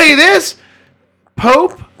 but I'll tell you this: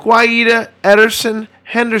 Pope, Guaita, Ederson,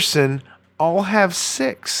 Henderson all have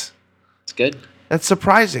 6. It's good. That's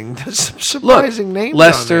surprising. There's some surprising names.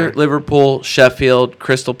 Leicester, on there. Liverpool, Sheffield,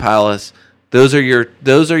 Crystal Palace. Those are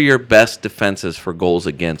your best defenses for goals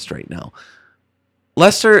against right now.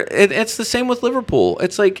 Leicester, it's the same with Liverpool.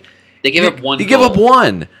 It's like They give up one. You give up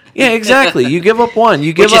one. Yeah, exactly. You give up one.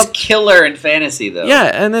 You give Which up is killer in fantasy, though.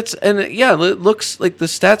 Yeah, it looks like the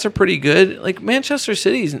stats are pretty good. Like Manchester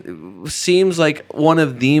City seems like one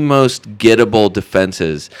of the most gettable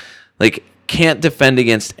defenses. Like can't defend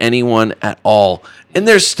against anyone at all, and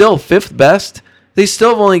they're still 5th best. They still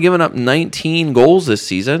have only given up 19 goals this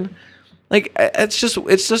season. Like it's just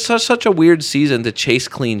such a weird season to chase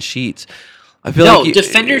clean sheets. I feel like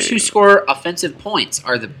defenders who score offensive points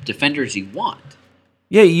are the defenders you want.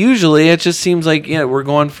 Yeah, usually it just seems like we're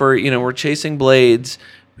going for we're chasing blades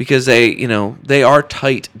because they are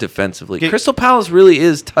tight defensively. Crystal Palace really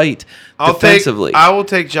is tight defensively. I will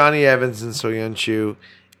take Johnny Evans and So-Yun Chu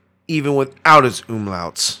even without his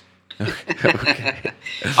umlauts. Okay.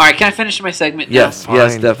 All right, can I finish my segment now? Yes,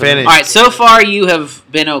 definitely. Finish. All right, so far you have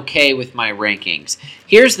been okay with my rankings.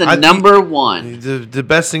 Here's the number one. The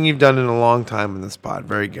best thing you've done in a long time in this pod.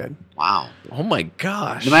 Very good. Wow. Oh my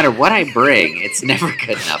gosh. No matter what I bring, it's never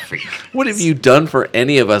good enough for you. What have you done for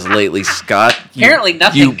any of us lately, Scott? Apparently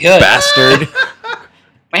nothing you good. bastard.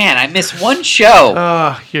 Man, I missed one show.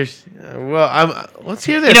 Let's hear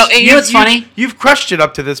this. You know what's funny? You've crushed it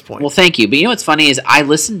up to this point. Well, thank you. But you know what's funny is I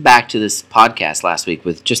listened back to this podcast last week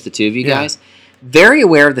with just the two of you guys. Very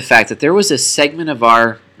aware of the fact that there was a segment of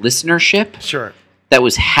our listenership Sure. that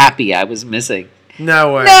was happy I was missing.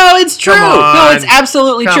 No way. No, it's true. Come on. No, it's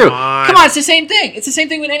absolutely Come true. on. Come on, it's the same thing. It's the same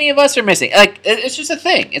thing when any of us are missing. Like, it's just a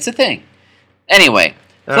thing. It's a thing. Anyway,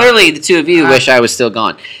 clearly the two of you wish I was still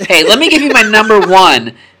gone. Hey, let me give you my number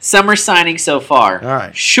one summer signing so far. All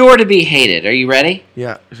right. Sure to be hated. Are you ready?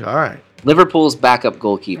 Yeah. All right. Liverpool's backup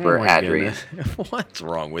goalkeeper, Oh my Adrian. goodness. What's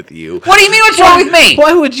wrong with you? What do you mean what's wrong with me?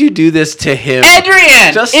 Why would you do this to him?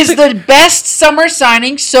 Adrian Just is to- the best summer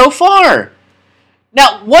signing so far.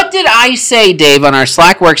 Now, what did I say, Dave, on our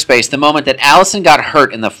Slack workspace the moment that Allison got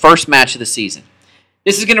hurt in the first match of the season?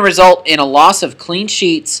 This is going to result in a loss of clean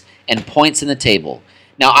sheets and points in the table.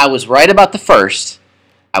 Now, I was right about the first.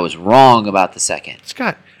 I was wrong about the second.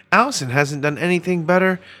 Scott, Allison hasn't done anything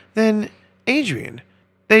better than Adrian.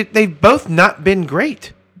 They've both not been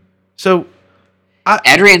great. So,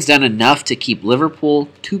 Adrian's done enough to keep Liverpool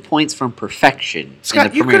 2 points from perfection Scott,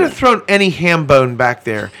 in the you Premier could have League. thrown any ham bone back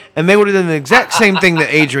there, and they would have done the exact same thing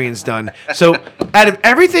that Adrian's done. So, out of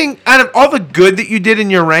all the good that you did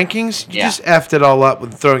in your rankings, you just effed it all up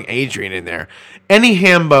with throwing Adrian in there. Any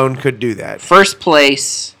ham bone could do that. First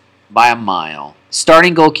place by a mile.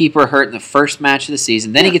 Starting goalkeeper hurt in the first match of the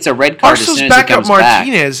season. Then he gets a red card as Arsenal's soon as he backup comes back.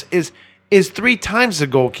 Martinez is 3 times the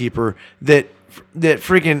goalkeeper that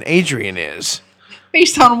freaking Adrian is.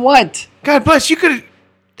 Based on what? God bless. They could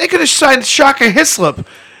have signed Shaka Hislop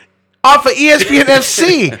off of ESPN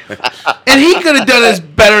FC, and he could have done a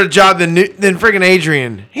better job than freaking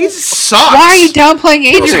Adrian. He sucks. Why are you downplaying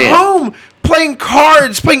He was Adrian? home playing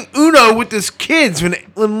cards, playing Uno with his kids when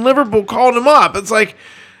Liverpool called him up. It's like,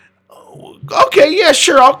 okay, yeah,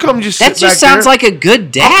 sure, I'll come just sit That just back sounds there. like a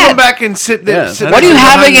good I'll come dad. back and sit there. Yeah, sit What do you there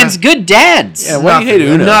have behind against good dads? Yeah, why do you hate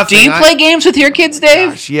Uno? Nothing. Do you play games with your kids, Dave?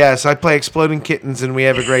 Gosh, yes, I play Exploding Kittens, and we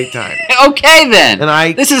have a great time. Okay, then.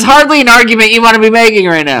 And This is hardly an argument you want to be making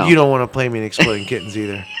right now. You don't want to play me in Exploding Kittens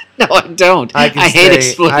either. No, I don't. I can hate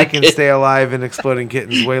exploding I can kids. stay alive in Exploding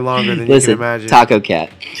Kittens way longer than Listen, you can imagine. Taco Cat.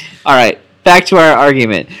 All right, back to our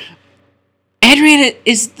argument. Adrian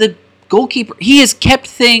is the goalkeeper. He has kept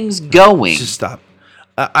things going. Just stop.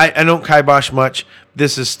 I don't kibosh much.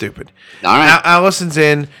 This is stupid. All right. Allison's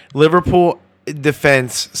in. Liverpool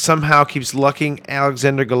defense somehow keeps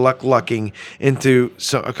Alexander lucking into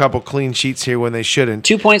a couple clean sheets here when they shouldn't.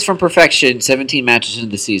 2 points from perfection, 17 matches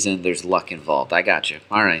into the season. There's luck involved. I got you.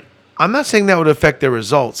 All right. I'm not saying that would affect their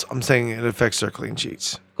results. I'm saying it affects their clean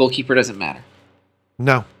sheets. Goalkeeper doesn't matter.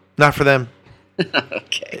 No, not for them.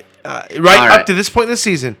 Okay. Right All up to this point in the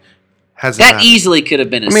season, hasn't That mattered. easily could have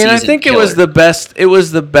been a I mean, I season think killer. it was the best. It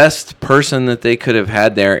was the best person that they could have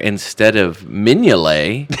had there instead of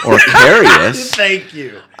Mignolet or Karius. Thank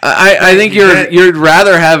you. I think That- you'd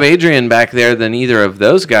rather have Adrian back there than either of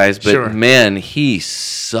those guys. But Sure. man, he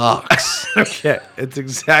sucks. Okay, it's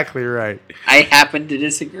exactly right. I happen to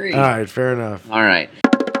disagree. All right, fair enough. All right.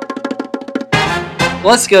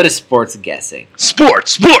 Let's go to sports guessing.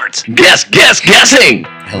 Sports. Guessing.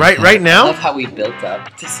 Right I now. love how we built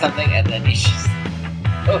up to something and then he just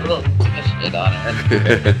total shit on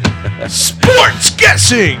it. Sports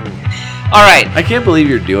guessing. All right. I can't believe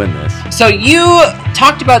you're doing this. So you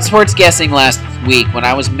talked about sports guessing last week when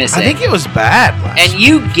I was missing. I think it was bad last. and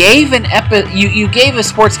you gave you gave a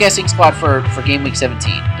sports guessing squad for game week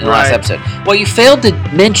 17 in the last Right. episode. What you failed to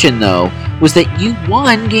mention though was that you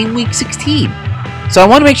won game week 16. So I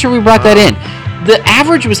want to make sure we brought that in. The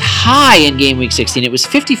average was high in game week 16. It was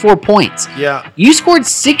 54 points. Yeah. You scored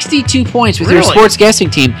 62 points with your Really? sports guessing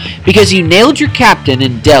team because you nailed your captain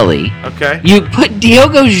in Delhi. Okay. You put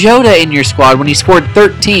Diogo Jota in your squad when he scored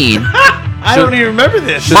 13. I don't even remember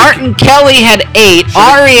this. Martin Kelly had 8,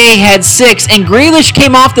 REA had 6, and Grealish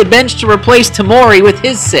came off the bench to replace Tamori with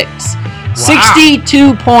his 6.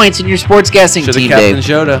 62 points in your sports guessing Should have team, Captain Dave.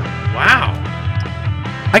 Jota. Wow.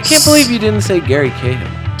 I can't believe you didn't say Gary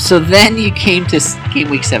Cahill. So then you came to game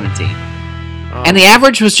week 17. Oh. And the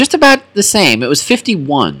average was just about the same. It was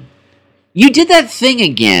 51. You did that thing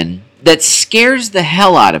again that scares the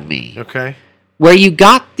hell out of me, Okay. where you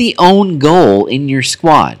got the own goal in your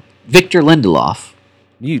squad. Victor Lindelof.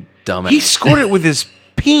 You dumbass. He scored it with his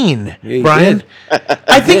peen, Yeah, he Brian. did.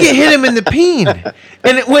 I think it hit him in the peen,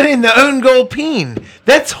 and it went in the own goal peen.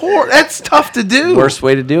 That's That's tough to do. Worst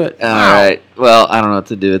way to do it. All right. Well, I don't know what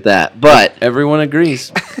to do with that. But Everyone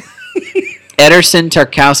agrees. Ederson,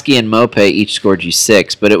 Tarkowski, and Mope each scored you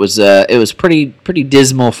 6, but it was pretty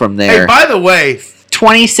dismal from Hey, there. by the way,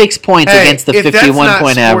 26 points hey, against the if that's 51 not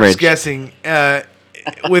point sports average. guessing,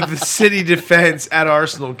 with the City defense at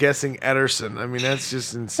Arsenal guessing Ederson. I mean, that's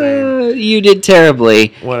just insane. You did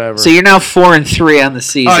terribly. Whatever. So you're now 4-3 on the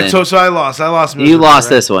season. All right, so I lost. you miserably, lost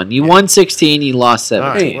right? this one. You won 16. You lost All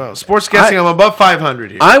 17. right. Well, sports guessing. I'm above 500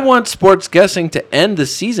 here. I want sports guessing to end the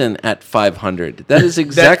season at 500. That is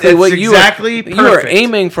exactly that's what exactly you are perfect.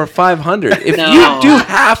 aiming for 500. If No. you do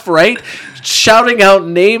half right, shouting out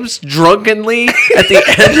names drunkenly at the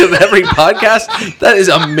end of every podcast, that is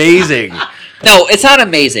amazing. No, it's not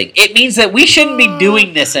amazing. It means that we shouldn't be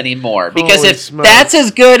doing this anymore. Because Holy if smokes. that's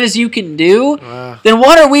as good as you can do, then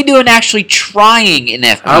what are we doing actually trying in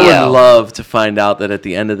FPL? I would love to find out that at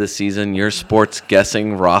the end of the season, your sports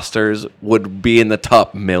guessing rosters would be in the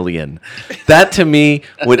top 1,000,000. That to me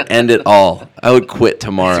would end it all. I would quit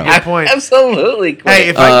tomorrow. Good point. Absolutely. Hey,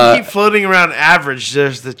 if I can keep floating around average,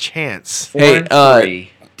 there's the chance. Hey, 4-3.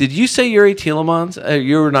 did you say Yuri Tielemans?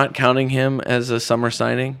 You were not counting him as a summer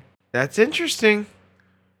signing? That's interesting.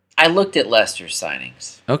 I looked at Leicester's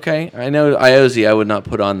signings. Okay, I know Iosi I would not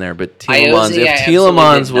put on there, but Tielemans. Iosi, I If absolutely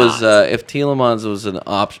Tielemans did was not. if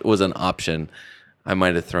Tielemans was an option, I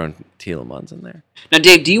might have thrown Tielemans in there. Now,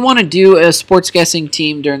 Dave, do you want to do a sports guessing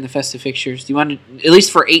team during the festive fixtures? Do you want to, at least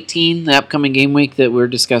for 18, the upcoming game week that we're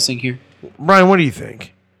discussing here? Brian, what do you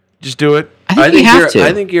think? Just do it. I think you have to.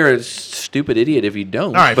 I think you're a stupid idiot if you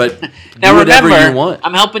don't. All right. But Now do whatever remember, you want.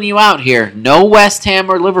 I'm helping you out here. No West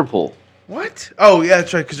Ham or Liverpool. What? Oh, yeah,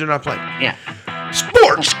 that's right, because they're not playing. Yeah.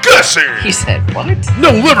 Sports guessing. He said, what?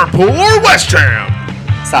 No Liverpool or West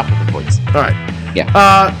Ham. Stop with the voice. All right.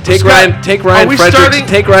 Yeah. Take Scott, Take are Ryan we Fredericks. starting?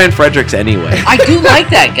 Take Ryan Fredericks anyway. I do like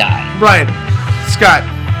that guy. Brian, Scott,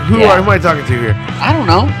 who Yeah. am I talking to here? I don't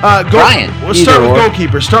know. Brian. We'll start Either with or.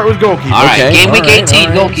 goalkeeper. Start with goalkeeper. All right. Okay, Game week all right, 18 all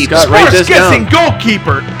right. goalkeeper. Scott, write Sports this guessing down.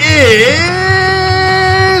 goalkeeper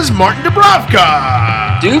is Martin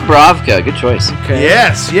Dubravka. Dubravka. Good choice. Okay.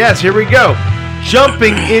 Yes, here we go.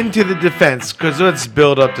 Jumping into the defense, because let's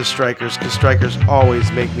build up the strikers, because strikers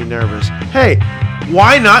always make me nervous. Hey,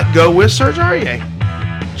 why not go with Serge Aurier?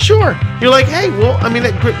 Sure. You're like, hey, well, I mean,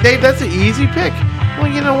 Dave, that's an easy pick. Well,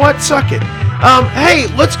 you know what? Suck it. Hey,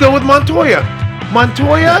 let's go with Montoya.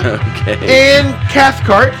 Montoya Okay. and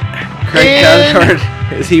Cathcart. Craig and- Cathcart.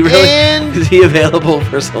 Is he really? and- Is he available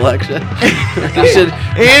for selection? He should.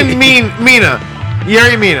 And Mina.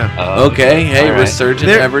 Yerry Mina. Okay. Hey, All right. resurgent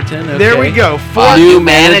There- Everton. Okay. There we go. Four. New New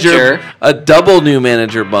manager, manager. a double new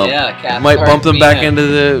manager bump. Yeah, Cathcart, might bump them back Mina. into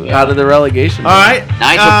the out of the relegation. All right.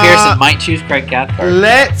 Nigel Pearson might choose Craig Cathcart.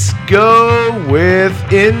 Let's go with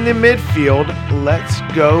in the midfield. Let's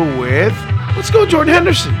go with Jordan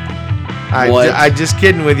Henderson. What? I just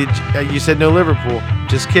kidding with you. You said no Liverpool.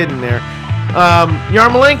 Just kidding there.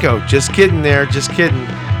 Yarmolenko. Just kidding there. Just kidding.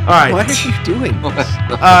 All right. Why are you doing this?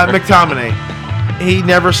 McTominay. He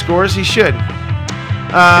never scores. He should.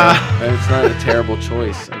 It's not a terrible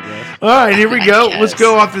choice, I guess. All right, here we go. Yes. Let's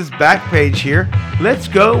go off this back page here. Let's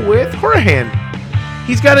go with Horahan.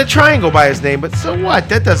 He's got a triangle by his name, but so what?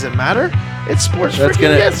 That doesn't matter. It's sports That's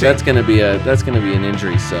freaking guessing. gonna be an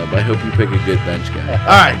injury sub. I hope you pick a good bench guy. All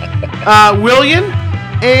right. William.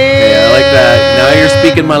 And Yeah, I like that. Now you're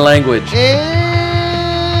speaking my language.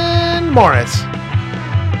 And Morris.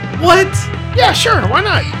 What? Yeah, sure. Why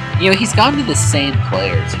not? He's gone to the same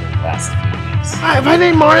players for the last few weeks. Have I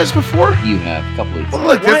named Morris before? You have a couple weeks. Well,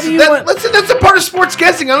 look, Why do you want- listen, that's a part of sports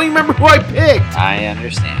guessing. I don't even remember who I picked. I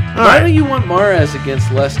understand. All Why right. do you want Mahrez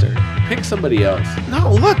against Leicester? Pick somebody else.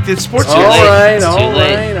 No, look, it's sports All guessing. right, It's all too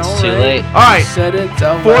late. right, It's all too right. late. All right. You said it.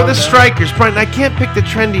 out For loud the now. strikers, Brian, I can't pick the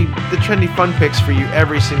trendy fun picks for you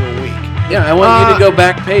every single week. Yeah, I want you to go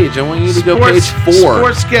back page. I want you to go page 4.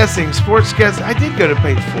 Sports guessing. I did go to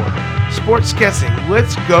page 4. Sports guessing.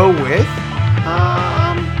 Let's go with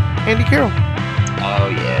Andy Carroll. Oh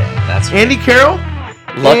yeah, that's right. Andy Carroll.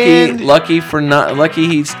 And- Lucky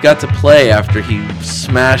he's got to play after he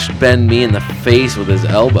smashed Ben Mee in the face with his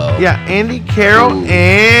elbow. Yeah, Andy Carroll Ooh.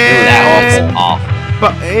 and That was awful.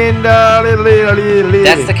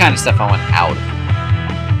 That's the kind of stuff I want out of.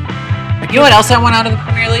 You know what else I want out of the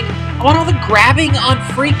Premier League? I want all the grabbing on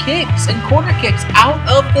free kicks and corner kicks out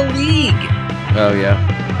of the league. Oh yeah.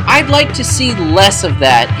 I'd like to see less of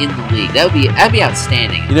that in the league. That'd be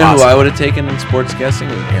outstanding. You know who I would have taken in sports guessing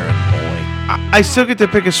was Aaron Boy. I still get to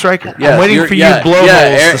pick a striker. Yeah, I'm waiting you're- for yeah, you blowholes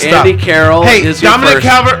yeah, to stop. Andy Carroll Hey, is your Dominic first.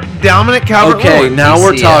 Calvert. Okay, now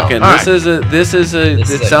we're DCL. talking. All This is a. This It is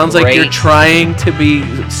a sounds like you're great- trying to be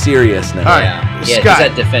serious now. All right, Yeah, Scott, because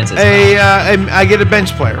that defense is I get a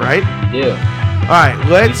bench player, right? not. You do. All right,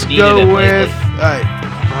 let's You've needed go him with. lately.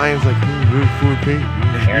 Brian's like,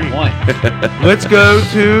 Aaron White. let's go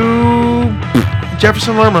to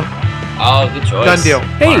Jefferson Lerma. Oh, good choice. Done deal.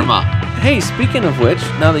 Hey. Lerma. Hey, speaking of which,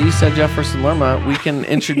 now that you said Jefferson Lerma, we can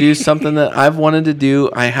introduce something that I've wanted to do.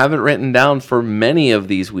 I have it written down for many of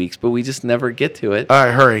these weeks, but we just never get to it. All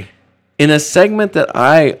right, hurry. In a segment that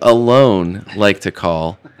I alone like to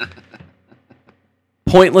call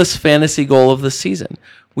Pointless Fantasy Goal of the Season.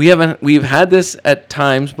 We've had this at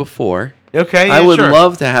times before. Okay, yeah, I would sure.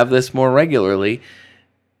 love to have this more regularly.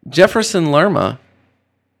 Jefferson Lerma,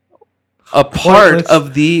 a part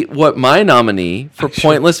Pointless. of what my nominee for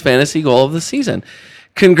Pointless Fantasy Goal of the Season.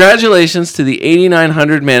 Congratulations to the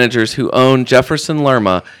 8,900 managers who own Jefferson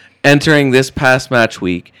Lerma entering this past match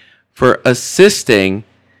week for assisting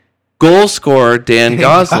goal scorer Dan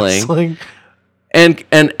Gosling. And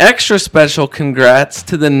an extra special congrats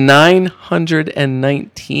to the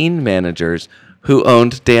 919 managers who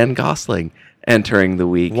owned Dan Gosling entering the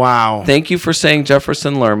week. Wow. Thank you for saying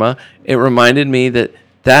Jefferson Lerma. It reminded me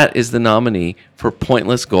that is the nominee for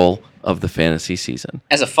Pointless Goal of the fantasy season.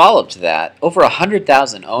 As a follow-up to that, over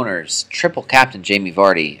 100,000 owners triple captain Jamie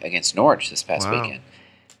Vardy against Norwich this past Wow. weekend.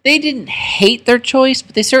 They didn't hate their choice,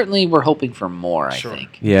 but they certainly were hoping for more, Sure. I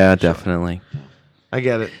think. Yeah, definitely. I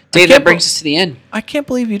get it. Dave, can't that brings us to the end. I can't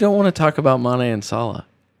believe you don't want to talk about Mane and Salah.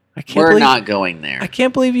 We're not going there. I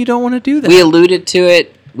can't believe you don't want to do that. We alluded to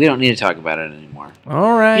it. We don't need to talk about it anymore.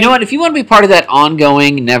 All right. You know what? If you want to be part of that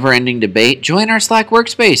ongoing, never-ending debate, join our Slack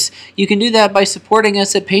workspace. You can do that by supporting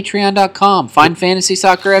us at patreon.com. Find Fantasy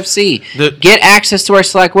Soccer FC. Get access to our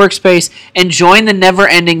Slack workspace and join the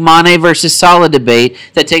never-ending Mane versus Salah debate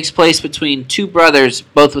that takes place between two brothers,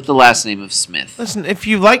 both with the last name of Smith. Listen, if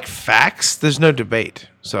you like facts, there's no debate.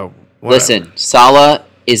 So, whatever. Listen, Salah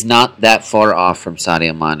is not that far off from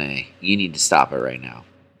Sadio Mane. You need to stop it right now.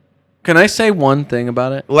 Can I say one thing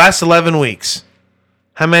about it? Last 11 weeks,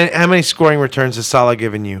 how many scoring returns has Salah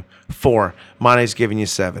given you? 4. Mane's giving you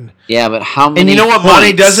 7. Yeah, but how many And you know what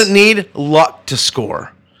Mane points? doesn't need? Luck to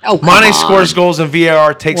score. Oh, come Mane on. scores goals and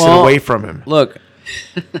VAR takes it Well, away from him. Look,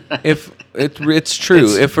 if it's true,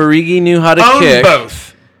 It's- if Origi knew how to Own kick,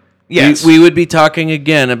 both. Yes. we would be talking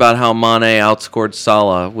again about how Mane outscored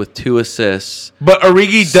Salah with 2 assists. But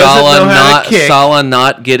Origi doesn't know how to kick. Salah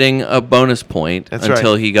not getting a bonus point That's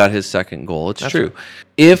until right. he got his second goal. It's That's true. right.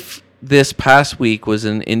 If this past week was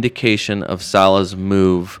an indication of Salah's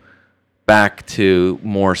move back to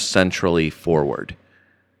more centrally forward,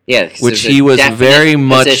 Yeah, 'cause which there's a he was definite very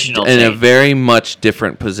much positional in a change. very much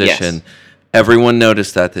different position. Yes. Everyone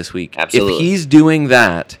noticed that this week. Absolutely. If he's doing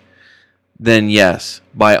that, then yes,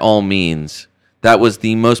 by all means, that was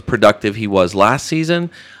the most productive he was last season.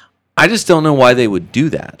 I just don't know why they would do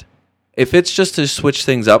that. If it's just to switch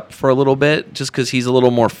things up for a little bit, just because he's a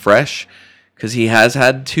little more fresh, because he has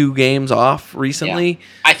had 2 games off recently. Yeah.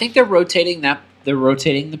 I think they're rotating that. They're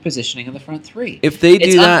rotating the positioning of the front three. If they do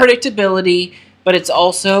it's that, unpredictability, but it's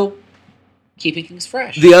also keeping things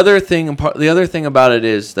fresh. the other thing about it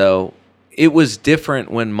is though, it was different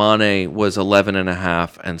when Mane was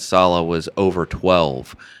 11.5 and Salah was over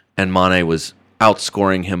 12, and Mane was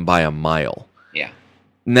outscoring him by a mile. Yeah.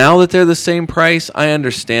 Now that they're the same price, I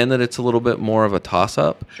understand that it's a little bit more of a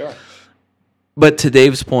toss-up. Sure. But to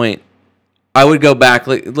Dave's point, I would go back.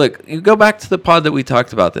 Look, you go back to the pod that we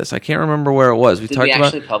talked about this. I can't remember where it was. Did we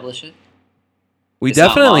actually publish it? We It's not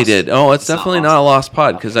definitely lost. did. Oh, it's It's not definitely lost. not a lost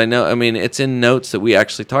pod because Okay. I know. I mean, it's in notes that we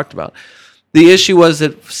actually talked about. The issue was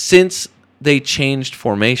that since they changed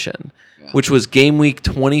formation, which was game week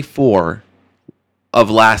 24 of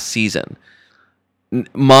last season,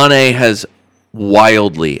 Mane has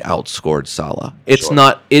wildly outscored Salah. It's Sure.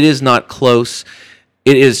 not. It is not close.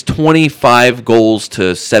 It is 25 goals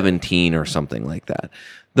to 17 or something like that.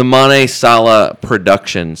 The Mane Salah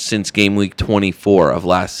production since game week 24 of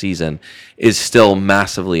last season is still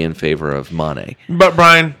massively in favor of Mane. But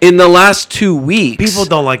Brian, In the last 2 weeks, people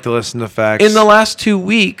don't like to listen to facts. in the last 2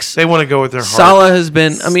 weeks, they want to go with their heart. Salah has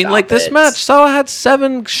been. I mean, Stop like this it. match, Salah had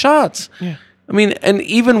 7 shots. Yeah. I mean, and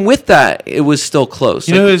even with that, it was still close.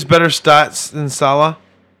 You know who's better stats than Salah?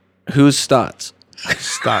 Who's Stotts?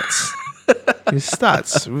 Stats. His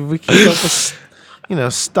stats. We keep up with,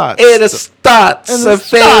 stats. It is Stotts. And the a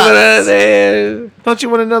favorite. Don't you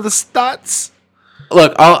want to know the stats?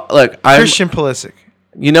 Look, I'm. Christian Pulisic.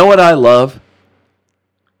 You know what I love?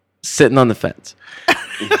 Sitting on the fence.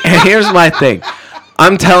 And here's my thing.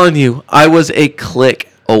 I'm telling you, I was a click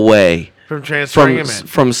away From transferring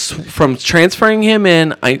from him in. from transferring him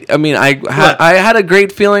in. I had a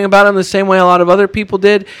great feeling about him the same way a lot of other people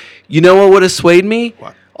did. You know what would have swayed me?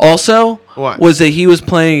 What? Also, What? was that he was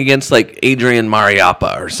playing against like Adrian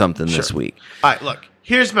Mariappa or something this week. All right, look.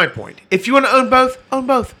 Here's my point. If you want to own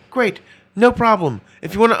both. Great. No problem.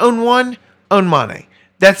 If you want to own one, own Mane.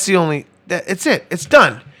 That's the only... It's it. It's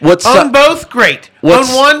done. Own both? Great. Own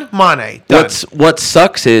one? Mane. Done. What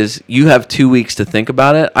sucks is you have 2 weeks to think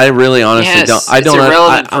about it. I really honestly Yes, don't. I it's don't.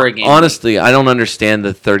 irrelevant for a game. Honestly, I don't understand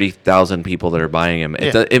the 30,000 people that are buying him.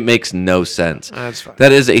 Yeah. It makes no sense. That's fine.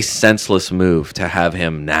 That is a senseless move to have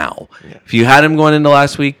him now. If you had him going into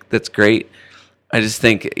last week, that's great. I just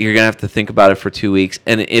think you're gonna have to think about it for 2 weeks,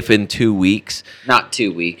 and if in 2 weeks, Not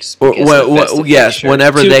 2 weeks. or, because of the festive yes, fixture.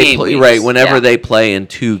 whenever 2 they game play, weeks. right, whenever Yeah. they play in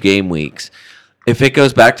 2 game weeks, if it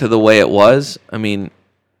goes back to the way it was, I mean,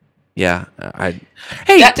 yeah,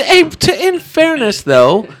 in fairness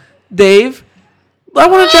though, Dave, I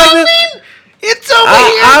want to drag this. It's over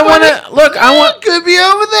here. I want buddy. to look. I want. Could be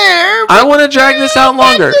over there. I want to drag this out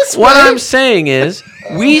longer. this What way. I'm saying is,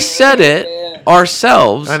 we said it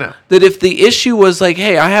ourselves. I know. That if the issue was like,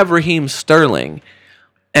 hey, I have Raheem Sterling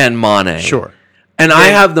and Mane, Sure. and I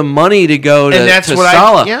have the money to go to, And that's to what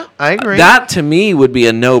Salah. I agree. That to me would be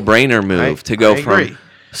a no-brainer move to go I from agree.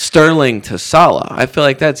 Sterling to Salah. I feel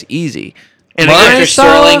like that's easy. And Mane, again, after Salah-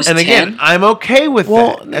 Sterling's and again, 10? I'm okay with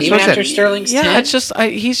Well, that. That's Even what I after said. Sterling's yeah, 10? it's just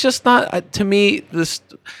he's just not to me.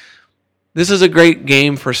 This is a great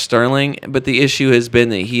game for Sterling, but the issue has been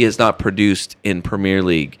that he has not produced in Premier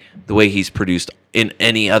League the way he's produced in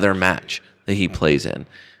any other match that he plays in.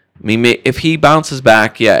 I mean, if he bounces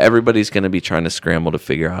back, yeah, everybody's going to be trying to scramble to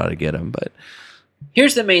figure out how to get him. But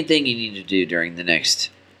Here's the main thing you need to do during the next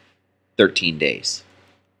 13 days,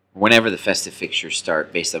 whenever the festive fixtures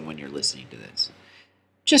start, based on when you're listening to this.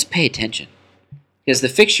 Just pay attention, because the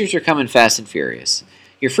fixtures are coming fast and furious.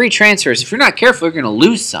 Your free transfers, if you're not careful, you're going to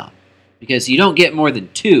lose some, because you don't get more than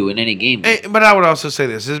 2 in any game. Hey, but I would also say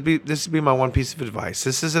this. This would be my one piece of advice.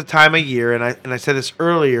 This is a time of year, and I said this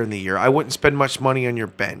earlier in the year. I wouldn't spend much money on your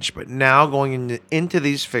bench, but now going into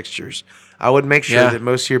these fixtures, I would make sure Yeah. that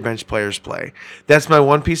most of your bench players play. That's my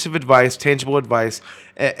one piece of advice, tangible advice,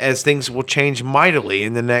 as things will change mightily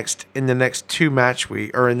in the next 2 match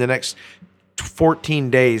week, or in the next 14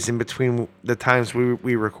 days in between the times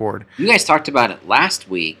we record. You guys talked about it last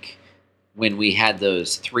week when we had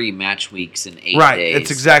those 3 match weeks in 8 Right, days.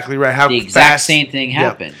 that's exactly right. How The exact fast- same thing Yeah.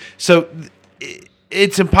 happened. So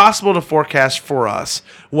it's impossible to forecast for us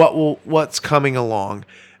what's coming along,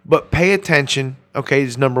 but pay attention. Okay,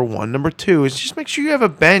 is number one. Number two is just make sure you have a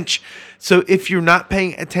bench. So if you're not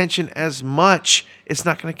paying attention as much, it's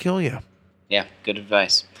not going to kill you. Yeah, good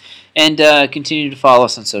advice. And continue to follow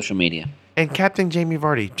us on social media. And Captain Jamie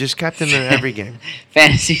Vardy, just captain in every game.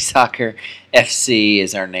 Fantasy Soccer FC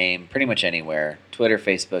is our name, pretty much anywhere. Twitter,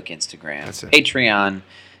 Facebook, Instagram, That's it. Patreon.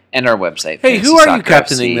 and our website. Hey, who are you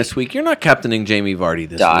captaining this week? You're not captaining Jamie Vardy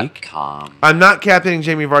this week. .com. I'm not captaining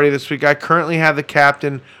Jamie Vardy this week. I currently have the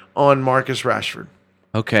captain on Marcus Rashford.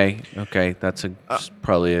 Okay. That's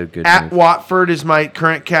probably a good At move. Watford is my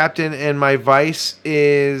current captain, and my vice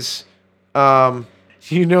is,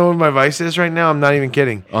 you know what my vice is right now? I'm not even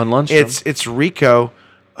kidding. On Lundstrom. It's Rico,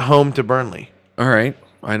 home to Burnley. All right.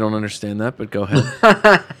 I don't understand that, but go ahead.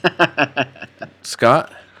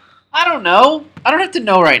 Scott? I don't know. I don't have to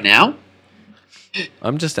know right now.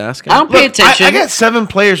 I'm just asking. I don't pay attention. I got 7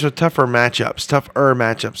 players with tougher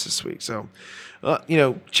matchups this week. So,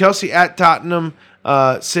 Chelsea at Tottenham,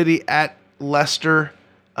 City at Leicester,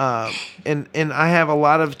 and I have a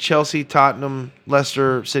lot of Chelsea, Tottenham,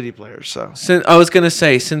 Leicester, City players. So, I was gonna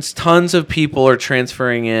say, since tons of people are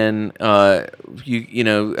transferring in, I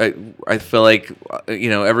feel like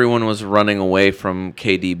everyone was running away from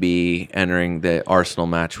KDB entering the Arsenal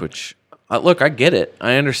match. Which, look, I get it.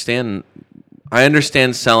 I understand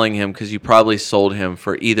selling him because you probably sold him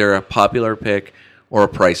for either a popular pick or a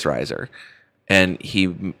price riser, and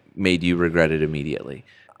he made you regret it immediately.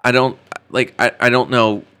 I don't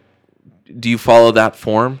know. Do you follow that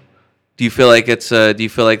form? Do you feel like that's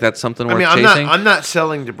something worth chasing? I'm not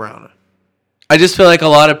selling De Bruyne. I just feel like a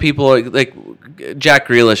lot of people like Jack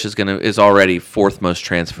Grealish is already 4th most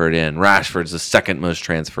transferred in. Rashford's the 2nd most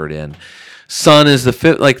transferred in. Son is the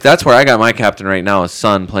 5th. Like, that's where I got my captain right now, is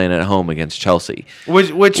Son playing at home against Chelsea, which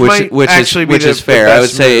is fair. I would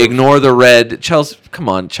say ignore the red. Chelsea, come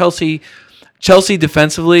on, Chelsea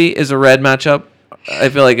defensively is a red matchup. I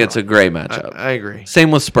feel like it's a gray matchup. I agree.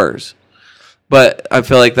 Same with Spurs. But I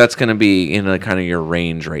feel like that's going to be in kind of your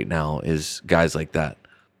range right now, is guys like that.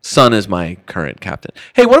 Son is my current captain.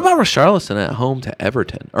 Hey, what about Richarlison at home to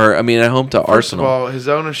Everton? At home to Arsenal? First of all, his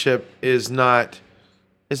ownership is not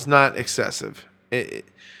excessive.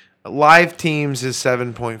 Live teams is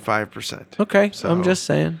 7.5%. Okay, So- I'm just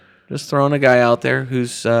saying. Just throwing a guy out there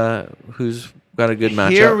who's got a good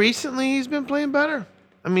matchup. Here recently, he's been playing better.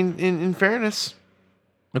 I mean, in fairness,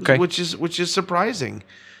 Okay. which is surprising.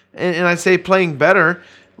 And I say playing better.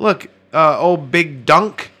 Look, old Big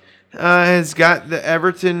Dunk has got the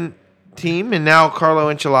Everton team, and now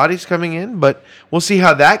Carlo Ancelotti's coming in. But we'll see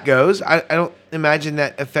how that goes. I don't imagine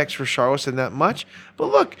that affects Richarlison that much. But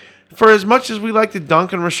look, for as much as we like to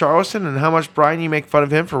dunk on Richarlison and how much, Brian, you make fun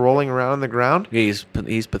of him for rolling around on the ground, He's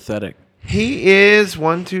pathetic. he is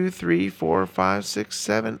 1, 2, 3, 4, 5, 6,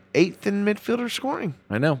 7, 8th in midfielder scoring.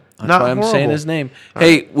 I know. That's Not why I'm saying horrible. his name.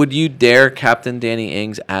 Hey, would you dare captain Danny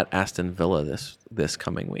Ings at Aston Villa this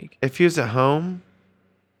coming week? If he was at home,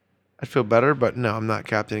 I'd feel better, but no, I'm not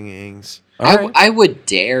captaining Ings. All right. I would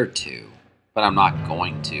dare to, but I'm not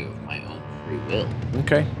going to of my own free will.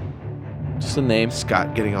 Okay. Just a name.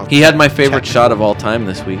 Scott getting all He had my favorite shot of all time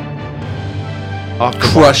this week. off the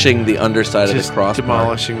Crushing the underside bar, of just the crossbar.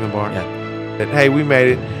 demolishing the bar. Yeah. And, hey, we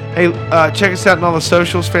made it. Hey, check us out on all the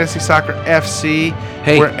socials, Fantasy Soccer FC,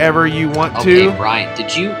 Hey. wherever you want Okay, to. Brian,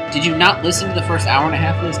 did you not listen to the first hour and a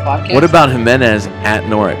half of this podcast? What about Jimenez at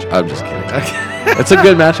Norwich? I'm just kidding. It's a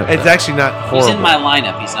good matchup. It's actually not He's horrible. in my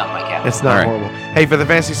lineup. He's not my captain. It's not All right. horrible. Hey, for the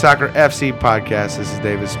Fantasy Soccer FC podcast, this is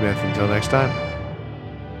David Smith. Until next time.